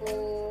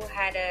who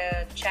had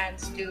a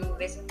chance to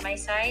visit my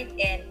site,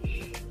 and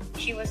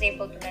she was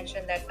able to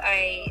mention that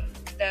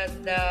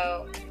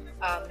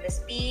the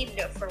speed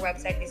for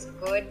website is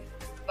good,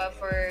 but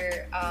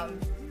for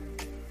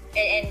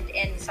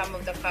and some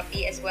of the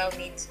copy as well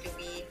needs to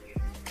be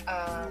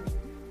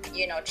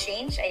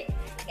change.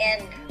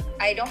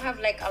 I don't have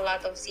like a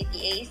lot of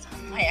CTAs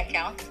on my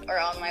account or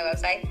on my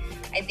website.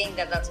 I think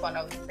that's one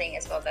of the things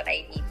as well that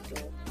I need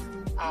to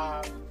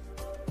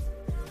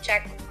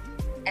check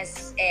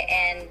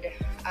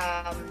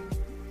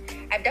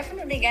I'm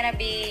definitely gonna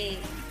be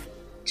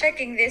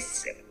checking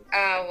this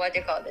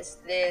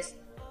this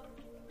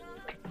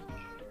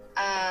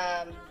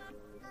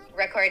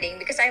recording,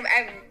 because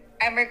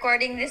I'm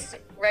recording this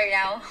right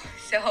now,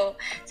 so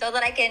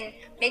that I can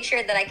make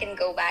sure that I can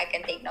go back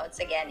and take notes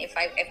again if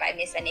I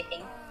miss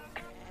anything.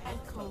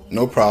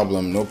 No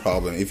problem.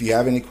 If you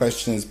have any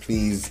questions,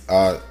 please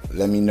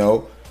let me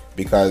know,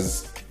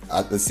 because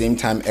at the same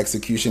time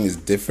execution is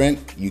different.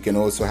 You can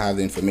also have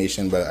the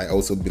information, but I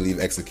also believe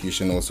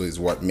execution also is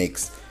what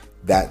makes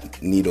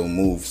that needle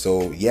move.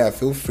 So yeah,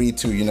 feel free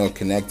to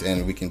connect,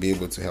 and we can be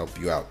able to help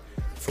you out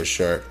for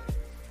sure.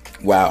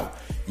 Wow.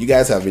 You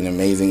guys have been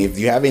amazing. If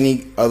you have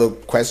any other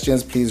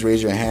questions, please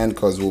raise your hand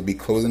because we'll be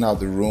closing out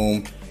the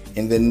room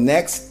in the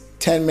next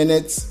 10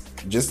 minutes.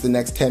 Just the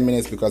next 10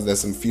 minutes, because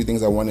there's some few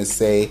things I want to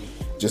say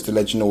just to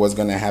let you know what's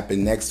going to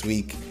happen next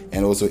week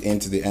and also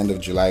into the end of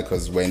July,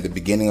 because we're in the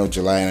beginning of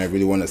July and I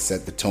really want to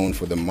set the tone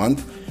for the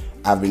month.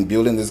 I've been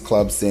building this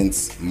club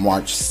since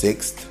March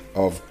 6th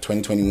of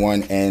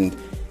 2021, and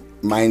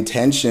my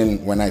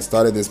intention when I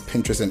started this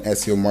Pinterest and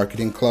SEO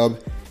marketing club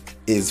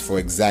is for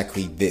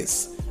exactly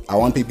this. I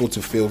want people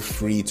to feel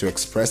free to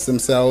express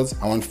themselves.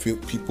 I want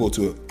people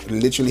to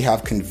literally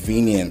have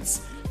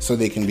convenience so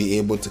they can be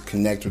able to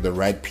connect with the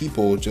right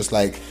people, just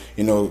like,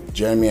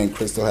 Jeremy and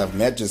Crystal have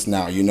met just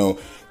now.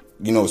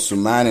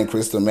 Suman and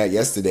Crystal met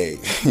yesterday.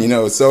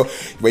 So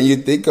when you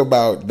think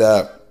about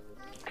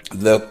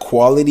the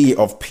quality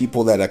of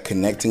people that are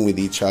connecting with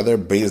each other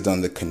based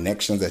on the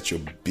connections that you're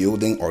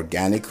building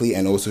organically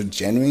and also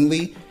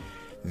genuinely,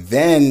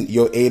 then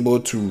you're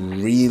able to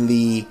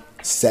really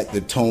set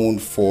the tone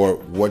for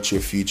what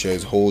your future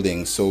is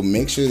holding. So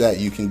make sure that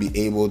you can be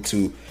able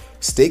to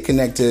stay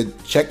connected.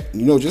 Check,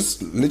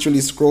 just literally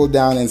scroll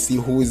down and see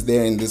who is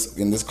there in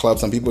this club.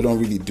 Some people don't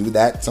really do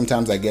that.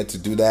 Sometimes I get to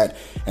do that.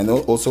 And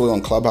also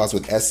on Clubhouse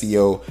with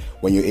SEO,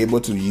 when you're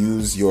able to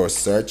use your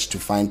search to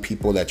find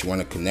people that you want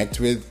to connect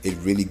with, it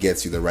really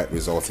gets you the right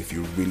results if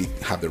you really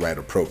have the right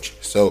approach.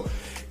 So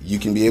you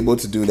can be able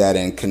to do that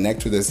and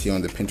connect with us here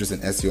on the Pinterest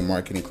and SEO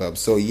Marketing Club.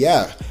 So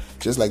yeah,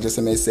 just like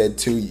Jessamine said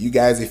too, you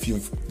guys, if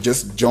you've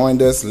just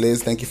joined us,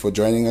 Liz, thank you for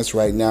joining us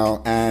right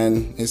now.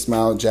 And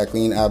Ismail,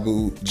 Jacqueline,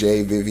 Abu,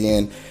 Jay,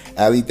 Vivian,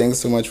 Ali, thanks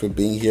so much for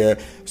being here.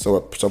 So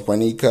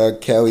Pranika,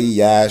 Kelly,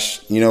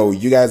 Yash,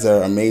 you guys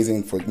are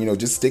amazing for,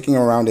 just sticking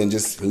around and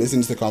just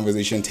listening to the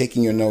conversation,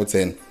 taking your notes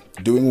and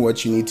doing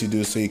what you need to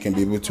do so you can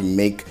be able to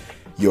make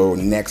your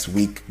next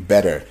week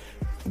better.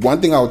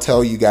 One thing I'll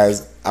tell you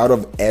guys, out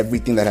of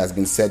everything that has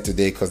been said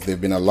today, because there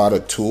have been a lot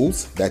of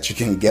tools that you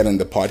can get on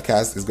the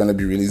podcast, is going to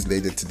be released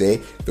later today,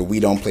 the We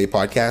Don't Play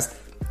podcast.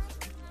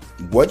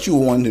 What you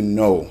want to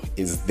know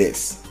is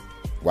this,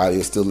 while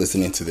you're still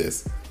listening to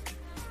this.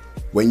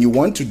 When you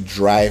want to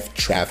drive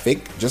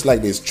traffic, just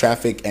like there's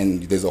traffic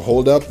and there's a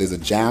holdup, there's a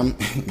jam,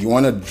 you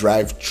want to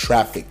drive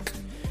traffic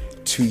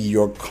to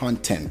your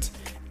content.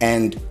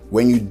 And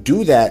when you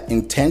do that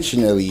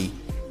intentionally,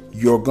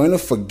 you're going to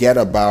forget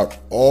about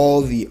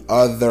all the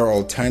other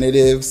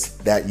alternatives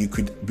that you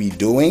could be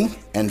doing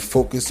and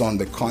focus on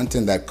the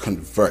content that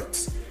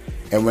converts.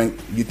 And when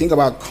you think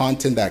about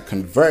content that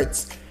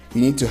converts,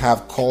 you need to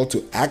have call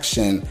to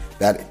action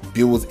that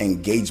builds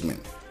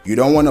engagement. You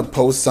don't want to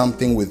post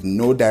something with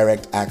no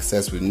direct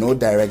access, with no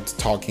direct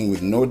talking,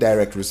 with no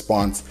direct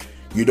response.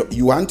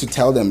 You want to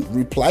tell them,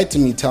 reply to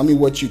me, tell me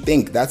what you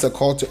think. That's a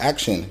call to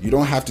action. You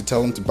don't have to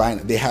tell them to buy.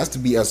 There has to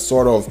be a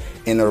sort of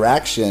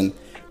interaction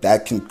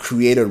that can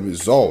create a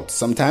result.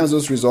 Sometimes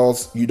those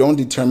results, you don't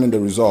determine the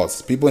results.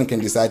 People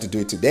can decide to do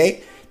it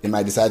today. They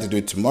might decide to do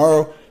it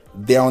tomorrow.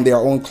 They're on their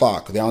own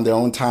clock. They're on their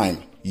own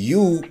time.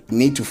 You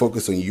need to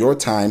focus on your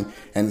time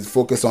and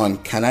focus on,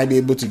 can I be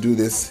able to do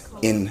this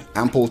in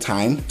ample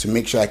time to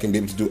make sure I can be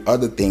able to do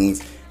other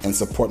things and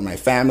support my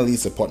family,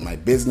 support my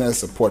business,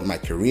 support my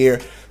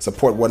career,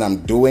 support what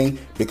I'm doing?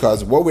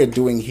 Because what we're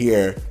doing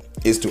here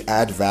is to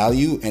add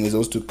value and is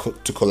also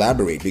to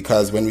collaborate.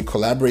 Because when we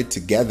collaborate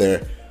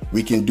together,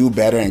 we can do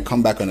better and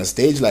come back on a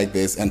stage like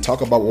this and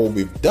talk about what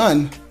we've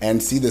done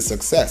and see the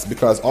success,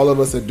 because all of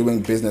us are doing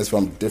business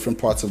from different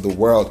parts of the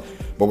world,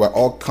 but we're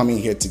all coming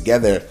here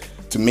together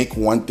to make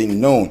one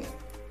thing known,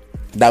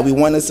 that we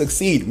want to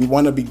succeed. We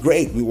want to be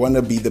great. We want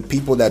to be the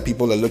people that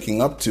people are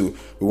looking up to.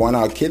 We want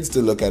our kids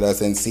to look at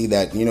us and see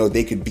that,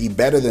 they could be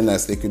better than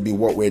us. They could be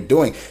what we're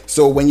doing.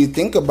 So when you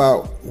think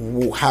about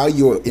how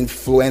you're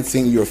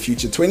influencing your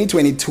future,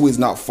 2022 is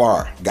not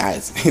far,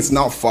 guys. It's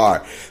not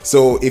far.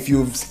 So if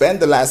you've spent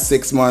the last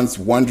 6 months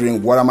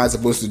wondering, what am I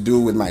supposed to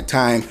do with my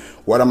time?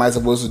 What am I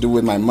supposed to do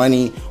with my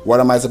money? What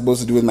am I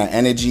supposed to do with my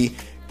energy?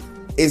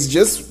 It's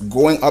just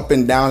going up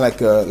and down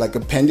like a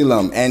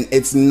pendulum, and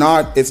it's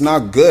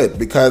not good,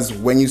 because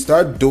when you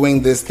start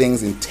doing these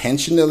things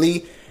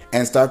intentionally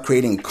and start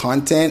creating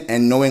content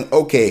and knowing,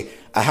 okay,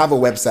 I have a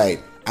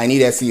website, I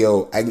need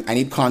SEO, I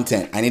need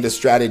content, I need a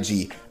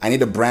strategy, I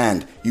need a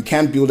brand. You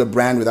can't build a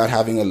brand without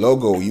having a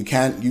logo. You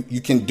can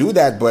do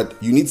that, but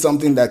you need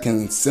something that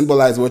can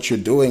symbolize what you're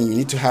doing. You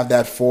need to have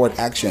that forward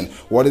action.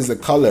 What is the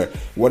color?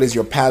 What is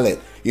your palette?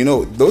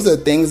 Those are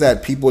things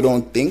that people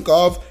don't think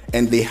of,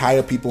 and they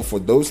hire people for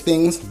those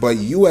things. But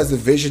you as a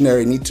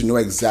visionary need to know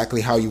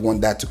exactly how you want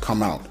that to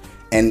come out.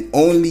 And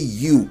only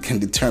you can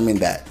determine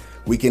that.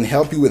 We can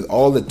help you with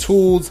all the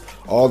tools,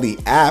 all the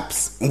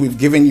apps. We've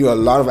given you a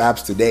lot of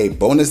apps today,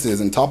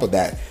 bonuses on top of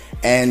that.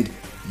 And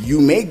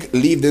you may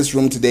leave this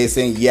room today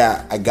saying,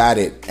 yeah, I got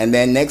it. And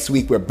then next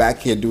week, we're back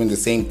here doing the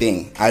same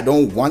thing. I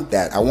don't want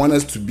that. I want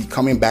us to be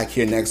coming back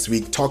here next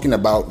week talking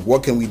about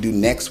what can we do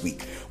next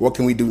week? What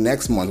can we do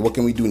next month? What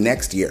can we do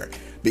next year?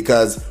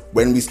 Because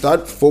when we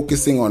start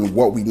focusing on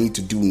what we need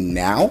to do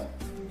now,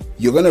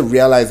 you're going to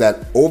realize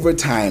that over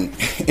time,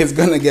 it's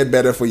going to get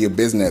better for your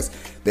business.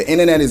 The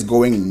internet is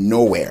going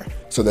nowhere.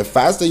 So the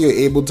faster you're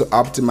able to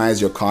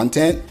optimize your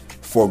content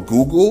for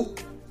Google,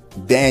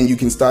 then you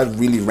can start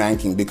really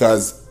ranking,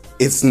 because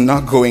it's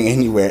not going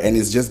anywhere and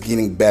it's just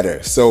getting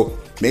better. So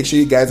make sure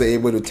you guys are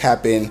able to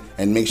tap in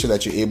and make sure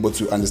that you're able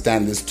to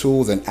understand these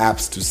tools and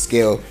apps to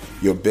scale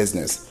your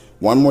business.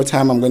 One more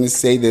time, I'm going to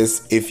say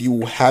this. If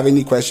you have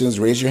any questions,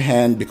 raise your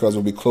hand, because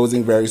we'll be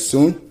closing very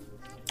soon.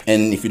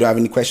 And if you don't have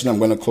any questions, I'm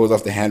going to close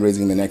off the hand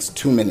raising in the next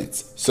 2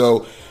 minutes.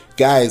 So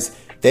guys,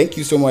 thank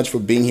you so much for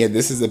being here.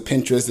 This is the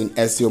Pinterest and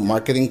SEO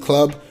Marketing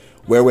Club,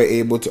 where we're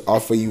able to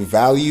offer you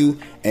value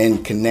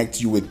and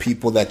connect you with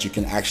people that you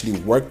can actually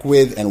work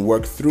with and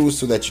work through,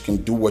 so that you can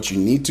do what you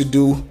need to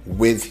do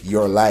with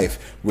your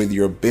life, with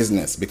your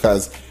business.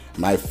 Because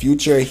my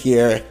future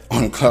here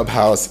on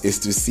Clubhouse is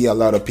to see a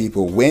lot of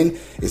people win,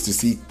 is to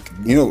see,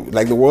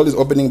 like the world is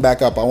opening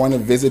back up. I want to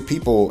visit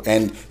people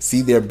and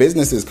see their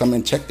businesses, come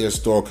and check their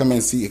store, come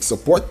and see,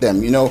 support them.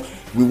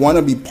 We want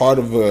to be part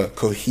of a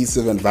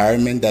cohesive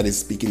environment that is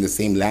speaking the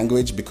same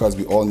language, because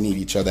we all need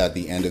each other at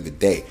the end of the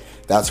day.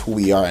 That's who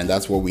we are, and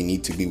that's what we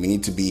need to be. We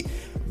need to be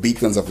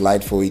beacons of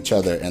light for each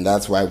other, and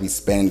that's why we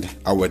spend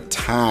our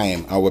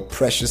time, our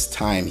precious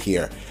time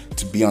here,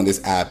 to be on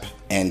this app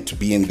and to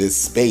be in this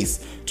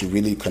space, to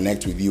really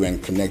connect with you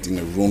and connect in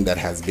a room that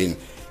has been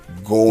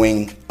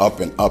going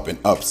up and up and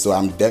up. So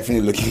I'm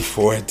definitely looking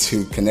forward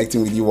to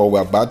connecting with you all.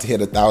 We're about to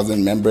hit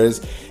 1,000 members.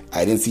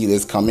 I didn't see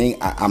this coming.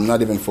 I'm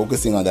not even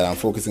focusing on that. I'm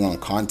focusing on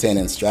content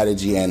and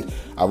strategy, and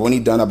I've only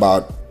done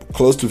about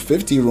close to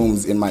 50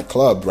 rooms in my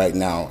club right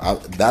now.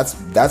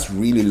 That's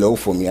really low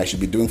for me. I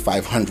should be doing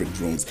 500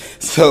 rooms.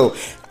 So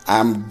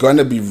I'm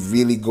gonna be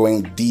really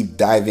going deep,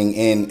 diving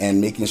in and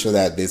making sure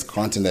that there's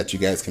content that you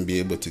guys can be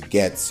able to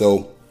get.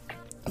 So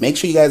make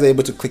sure you guys are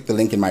able to click the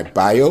link in my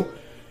bio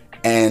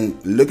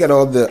and look at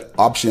all the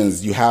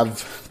options. You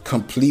have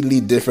completely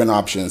different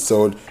options,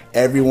 so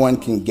everyone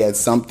can get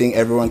something,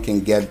 everyone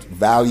can get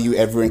value,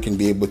 everyone can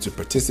be able to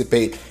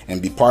participate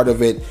and be part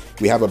of it.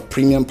 We have a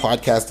premium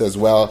podcast as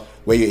well,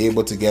 where you're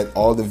able to get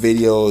all the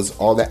videos,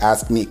 all the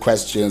Ask Me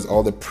questions,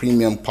 all the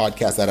premium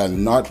podcasts that are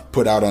not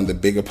put out on the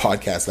bigger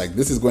podcasts. Like,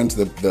 this is going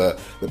to the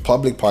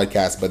public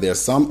podcast, but there are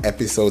some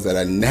episodes that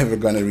are never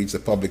going to reach the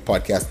public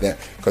podcast there,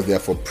 because they're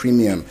for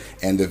premium,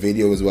 and the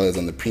video as well as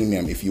on the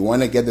premium. If you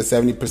want to get the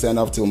 70%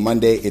 off till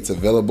Monday, it's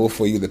available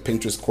for you. The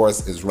Pinterest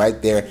course is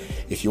right there.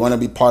 If you want to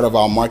be part of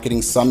our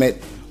marketing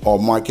summit or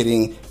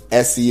marketing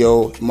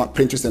SEO,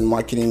 Pinterest and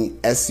Marketing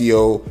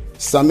SEO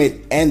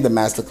Summit and the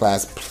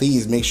Masterclass,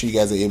 please make sure you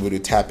guys are able to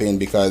tap in,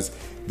 because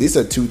these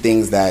are two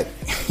things that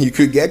you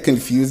could get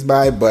confused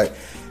by, but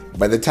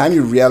by the time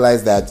you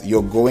realize that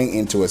you're going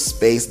into a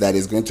space that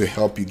is going to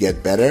help you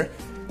get better,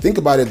 think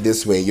about it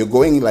this way. You're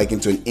going like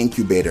into an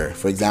incubator,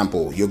 for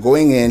example. You're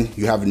going in,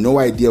 you have no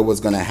idea what's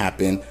going to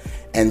happen,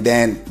 and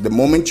then the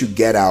moment you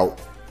get out,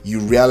 you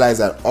realize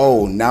that,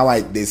 oh, now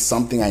there's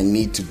something I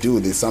need to do.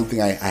 There's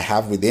something I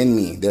have within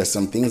me. There's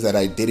some things that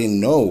I didn't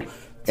know.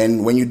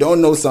 And when you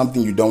don't know something,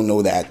 you don't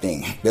know that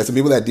thing. There's some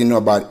people that didn't know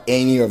about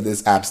any of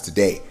these apps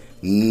today.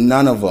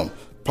 None of them.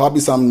 Probably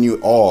some knew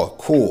all.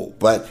 Cool.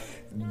 But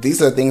these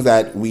are things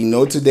that we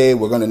know today.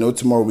 We're going to know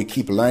tomorrow. We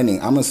keep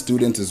learning. I'm a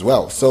student as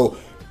well. So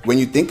when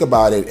you think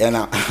about it, and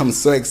I'm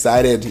so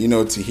excited,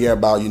 to hear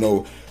about,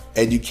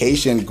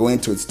 education going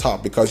to its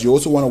top, because you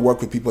also want to work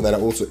with people that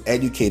are also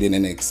educated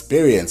and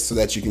experienced, so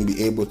that you can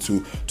be able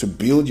to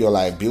build your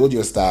life, build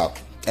your style.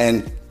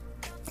 And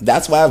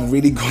that's why I've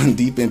really gone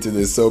deep into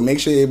this. So make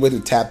sure you're able to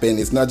tap in.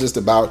 It's not just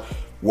about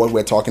what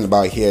we're talking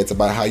about here. It's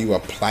about how you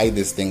apply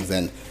these things.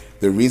 And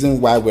the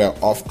reason why we're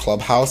off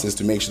Clubhouse is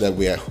to make sure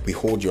that we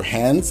hold your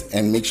hands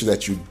and make sure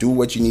that you do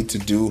what you need to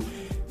do,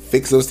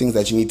 fix those things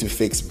that you need to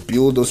fix,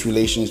 build those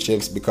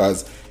relationships,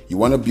 because you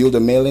want to build a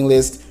mailing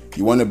list.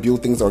 You want to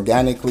build things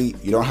organically.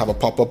 You don't have a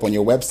pop-up on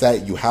your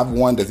website. You have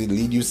one. Does it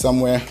lead you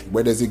somewhere?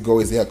 Where does it go?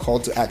 Is there a call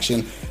to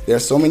action? There are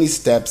so many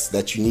steps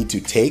that you need to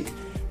take.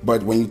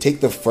 But when you take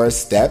the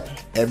first step,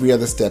 every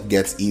other step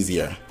gets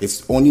easier.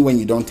 It's only when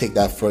you don't take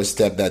that first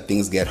step that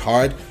things get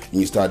hard, and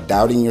you start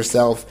doubting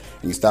yourself,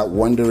 and you start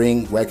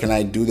wondering, where can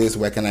I do this?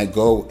 Where can I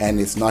go? And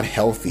it's not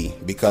healthy,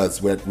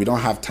 because we don't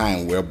have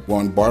time. We're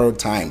on borrowed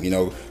time.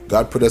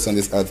 God put us on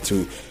this earth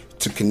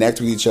to connect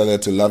with each other,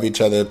 to love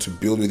each other, to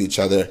build with each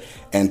other,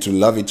 and to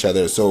love each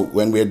other. So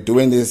when we're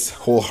doing this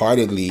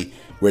wholeheartedly,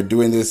 we're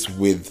doing this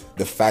with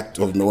the fact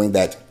of knowing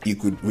that we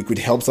could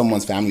help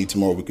someone's family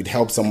tomorrow. We could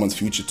help someone's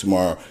future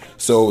tomorrow.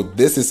 So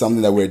this is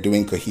something that we're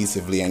doing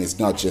cohesively, and it's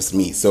not just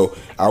me. So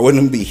I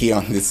wouldn't be here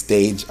on this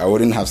stage. I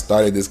wouldn't have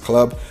started this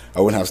club. I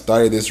wouldn't have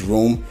started this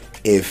room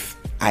if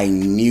I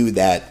knew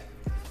that,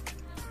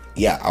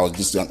 I was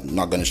just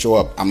not going to show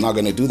up. I'm not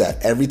going to do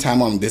that. Every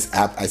time on this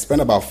app, I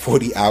spend about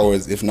 40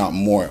 hours, if not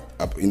more,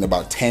 in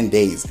about 10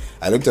 days.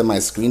 I looked at my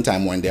screen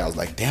time one day. I was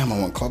like, damn,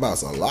 I'm on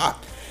Clubhouse a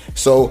lot.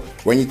 So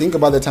when you think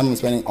about the time I'm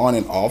spending on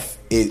and off,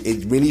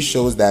 it really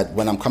shows that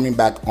when I'm coming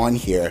back on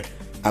here,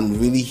 I'm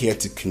really here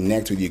to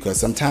connect with you, because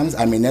sometimes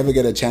I may never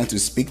get a chance to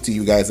speak to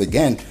you guys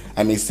again.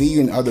 I may see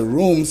you in other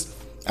rooms.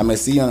 I may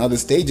see you on other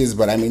stages,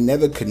 but I may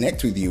never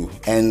connect with you.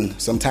 And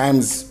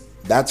sometimes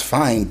that's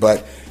fine,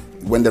 but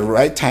when the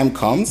right time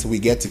comes, we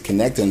get to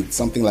connect and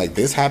something like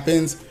this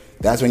happens,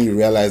 that's when you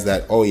realize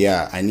that, oh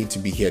yeah, I need to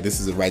be here. This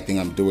is the right thing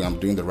I'm doing. I'm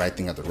doing the right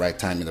thing at the right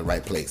time in the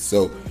right place.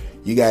 So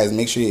you guys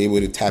make sure you're able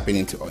to tap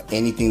into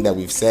anything that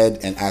we've said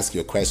and ask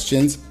your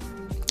questions.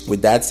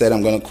 With that said,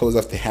 I'm going to close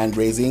off the hand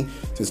raising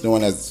since no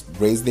one has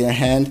raised their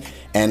hand.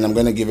 And I'm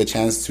going to give a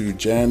chance to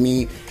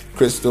Jeremy,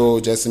 Crystal,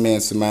 Jessamy,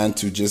 and Suman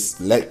to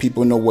just let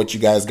people know what you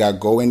guys got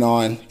going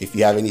on. If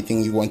you have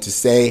anything you want to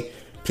say,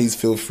 please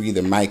feel free.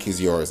 The mic is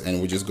yours.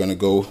 And we're just going to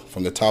go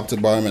from the top to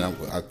bottom, and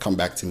I'll come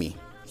back to me.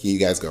 Here you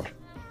guys go.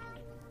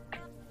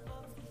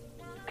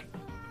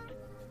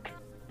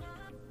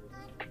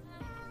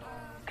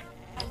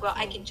 Well,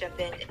 I can jump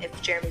in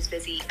if Jeremy's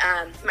busy.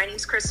 My name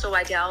is Crystal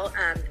Wydell.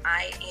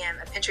 I am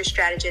a Pinterest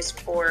strategist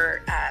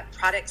for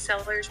product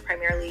sellers,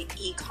 primarily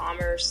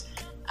e-commerce,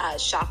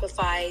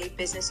 Shopify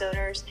business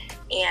owners.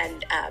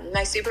 And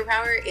my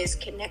superpower is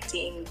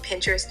connecting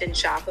Pinterest and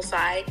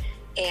Shopify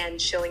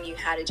and showing you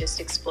how to just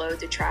explode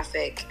the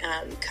traffic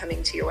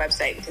coming to your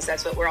website, because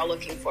that's what we're all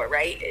looking for,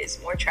 right? Is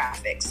more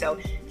traffic. So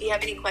if you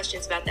have any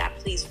questions about that,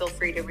 please feel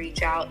free to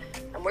reach out.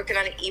 I'm working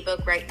on an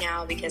ebook right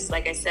now because,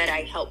 like I said,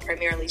 I help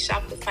primarily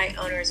Shopify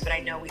owners, but I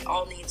know we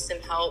all need some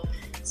help.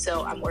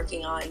 So I'm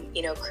working on,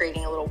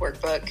 creating a little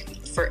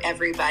workbook for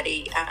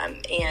everybody,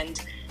 and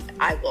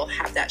I will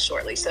have that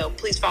shortly. So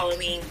please follow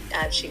me,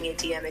 shoot me a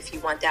DM if you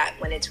want that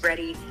when it's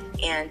ready.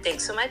 And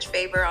thanks so much,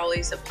 Faber.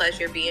 Always a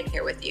pleasure being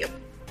here with you.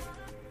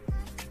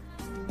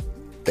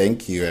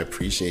 Thank you. I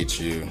appreciate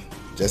you.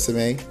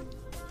 Jessamy?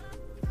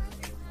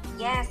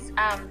 Yes,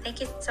 thank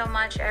you so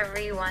much,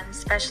 everyone,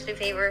 especially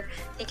Faber.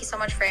 Thank you so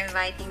much for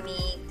inviting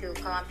me to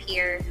come up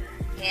here.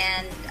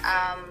 And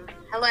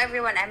hello,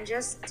 everyone.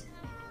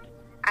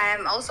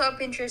 I'm also a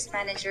Pinterest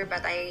manager,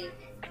 but I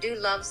do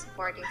love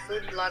supporting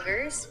food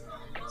bloggers.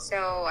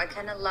 So I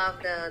kind of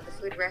love the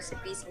food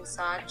recipes and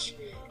such.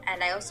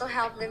 And I also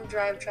help them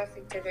drive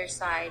traffic to their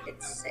site.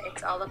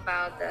 It's all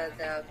about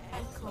the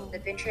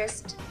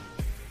Pinterest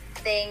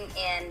thing.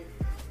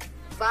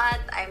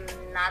 But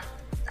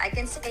I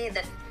can say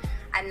that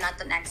I'm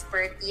not an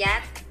expert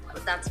yet.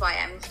 That's why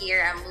I'm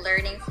here. I'm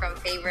learning from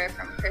Faber,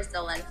 from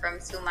Crystal, and from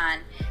Suman.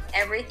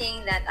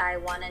 Everything that I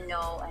want to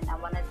know, and I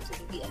wanted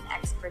to be an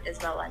expert as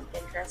well on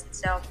Pinterest.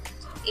 So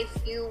if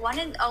you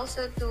wanted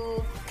also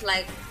to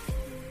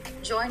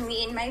join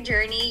me in my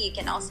journey, you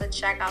can also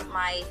check out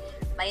my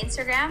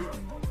Instagram,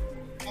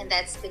 and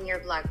that's been your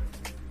vlog.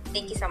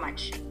 Thank you so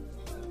much.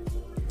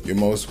 You're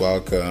most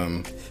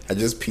welcome. I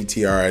just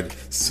PTR'd.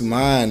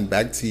 Suman,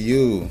 back to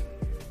you.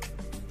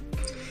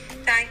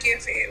 Thank you,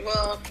 Faye.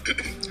 Well,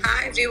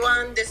 hi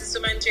everyone, this is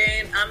Suman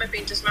Jain. I'm a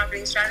Pinterest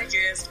marketing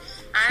strategist.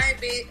 I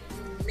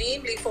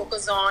mainly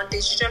focus on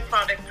digital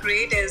product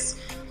creators,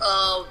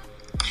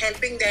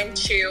 helping them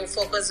to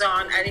focus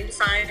on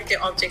identifying their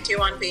objective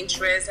on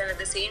Pinterest, and at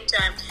the same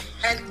time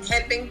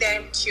helping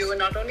them to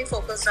not only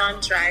focus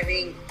on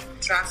driving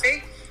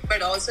traffic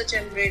but also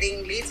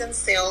generating leads and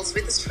sales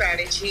with a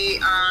strategy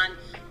on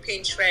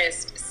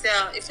Pinterest. So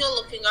if you're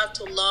looking up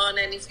to learn,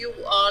 and if you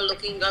are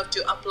looking up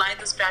to apply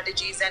the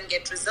strategies and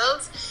get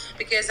results,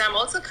 because I'm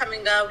also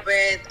coming up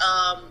with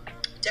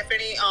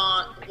definitely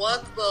a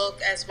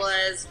workbook as well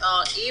as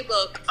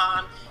ebook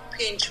on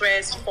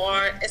Pinterest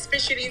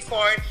especially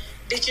for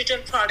digital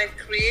product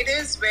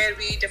creators, where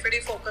we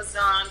definitely focus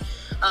on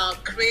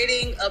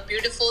creating a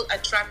beautiful,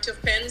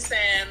 attractive pins,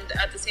 and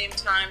at the same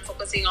time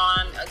focusing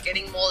on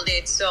getting more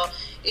leads. So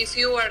if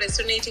you are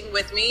resonating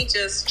with me,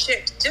 just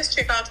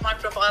check out my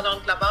profile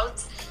on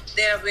Clubhouse.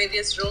 There are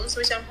various rooms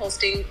which I'm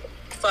hosting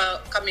for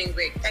coming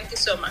week. Thank you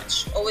so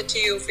much. Over to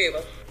you,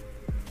 Faber.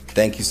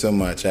 Thank you so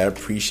much. I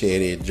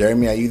appreciate it.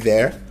 Jeremy, are you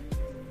there?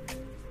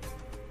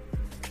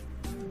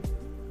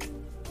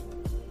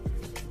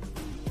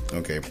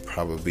 Okay,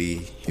 probably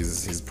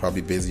he's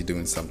probably busy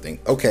doing something.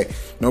 Okay,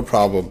 no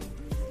problem.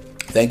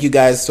 Thank you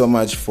guys so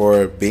much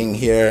for being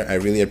here. I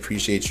really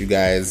appreciate you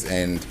guys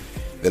and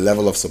the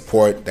level of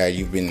support that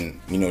you've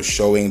been,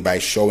 showing by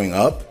showing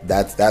up.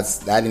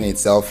 That in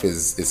itself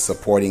is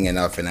supporting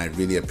enough, and I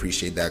really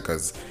appreciate that,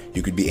 because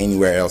you could be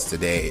anywhere else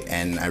today,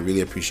 and I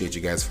really appreciate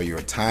you guys for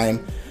your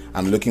time.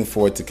 I'm looking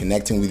forward to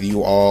connecting with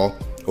you all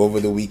over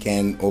the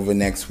weekend, over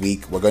next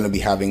week. We're going to be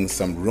having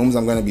some rooms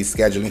I'm going to be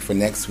scheduling for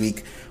next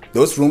week.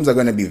 Those rooms are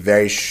going to be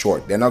very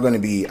short. They're not going to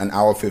be an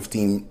hour,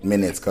 15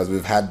 minutes, because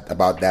we've had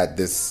about that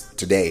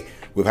today.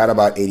 We've had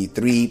about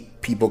 83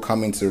 people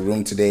come into the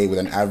room today with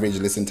an average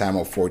listen time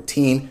of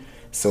 14.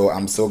 So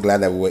I'm so glad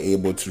that we were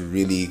able to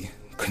really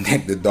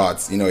connect the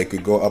dots. It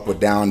could go up or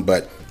down,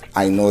 but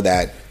I know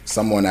that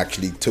someone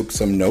actually took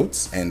some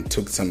notes and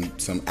took some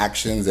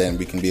actions, and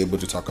we can be able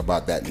to talk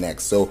about that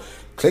next. So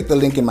click the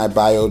link in my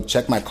bio,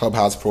 check my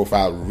Clubhouse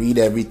profile, read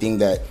everything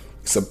that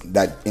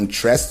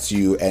interests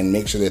you, and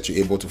make sure that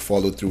you're able to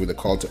follow through with the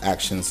call to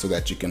action so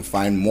that you can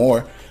find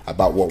more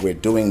about what we're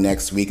doing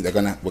next week. We're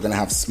gonna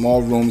have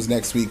small rooms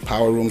next week,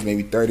 power rooms,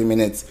 maybe 30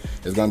 minutes.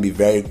 It's gonna be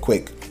very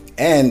quick.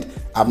 And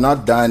I've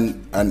not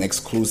done an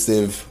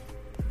exclusive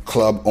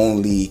club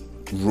only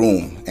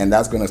room, and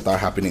that's going to start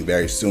happening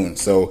very soon.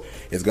 So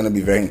it's going to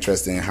be very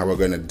interesting how we're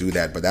going to do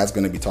that, but that's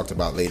going to be talked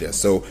about later.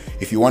 So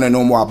if you want to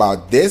know more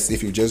about this,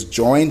 if you just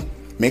joined,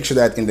 make sure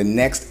that in the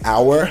next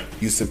hour,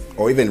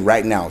 or even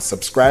right now,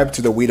 subscribe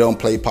to the We Don't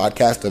Play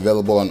podcast,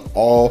 available on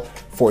all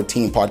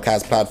 14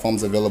 podcast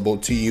platforms available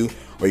to you,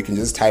 or you can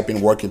just type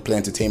in Work and Play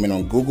Entertainment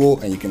on Google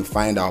and you can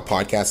find our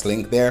podcast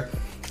link there.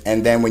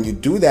 And then when you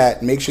do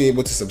that, make sure you're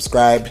able to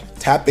subscribe,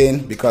 tap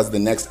in, because the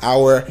next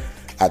hour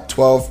at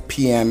 12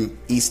 p.m.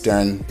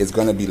 Eastern is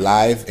going to be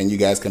live, and you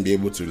guys can be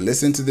able to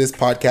listen to this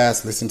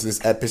podcast, listen to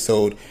this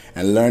episode,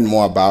 and learn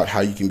more about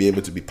how you can be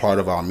able to be part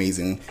of our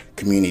amazing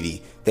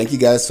community. Thank you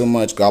guys so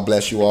much. God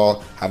bless you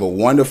all. Have a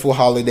wonderful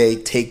holiday.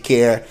 Take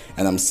care,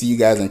 and I'm see you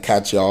guys and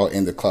catch y'all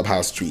in the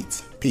clubhouse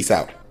streets. Peace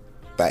out.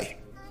 Bye.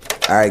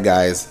 All right,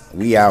 guys,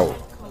 we out.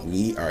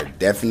 We are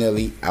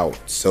definitely out.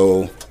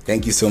 So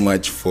thank you so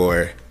much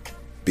for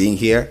being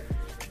here.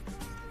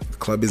 The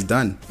club is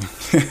done.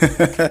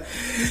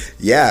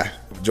 Yeah,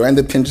 join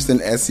the Pinterest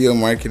and SEO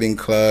Marketing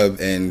Club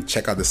and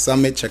check out the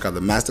summit, check out the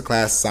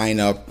masterclass, sign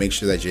up, make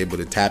sure that you're able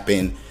to tap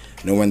in,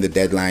 know when the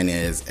deadline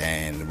is,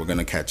 and we're going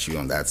to catch you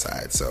on that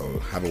side. So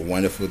have a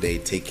wonderful day.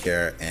 Take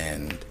care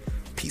and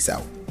peace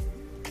out.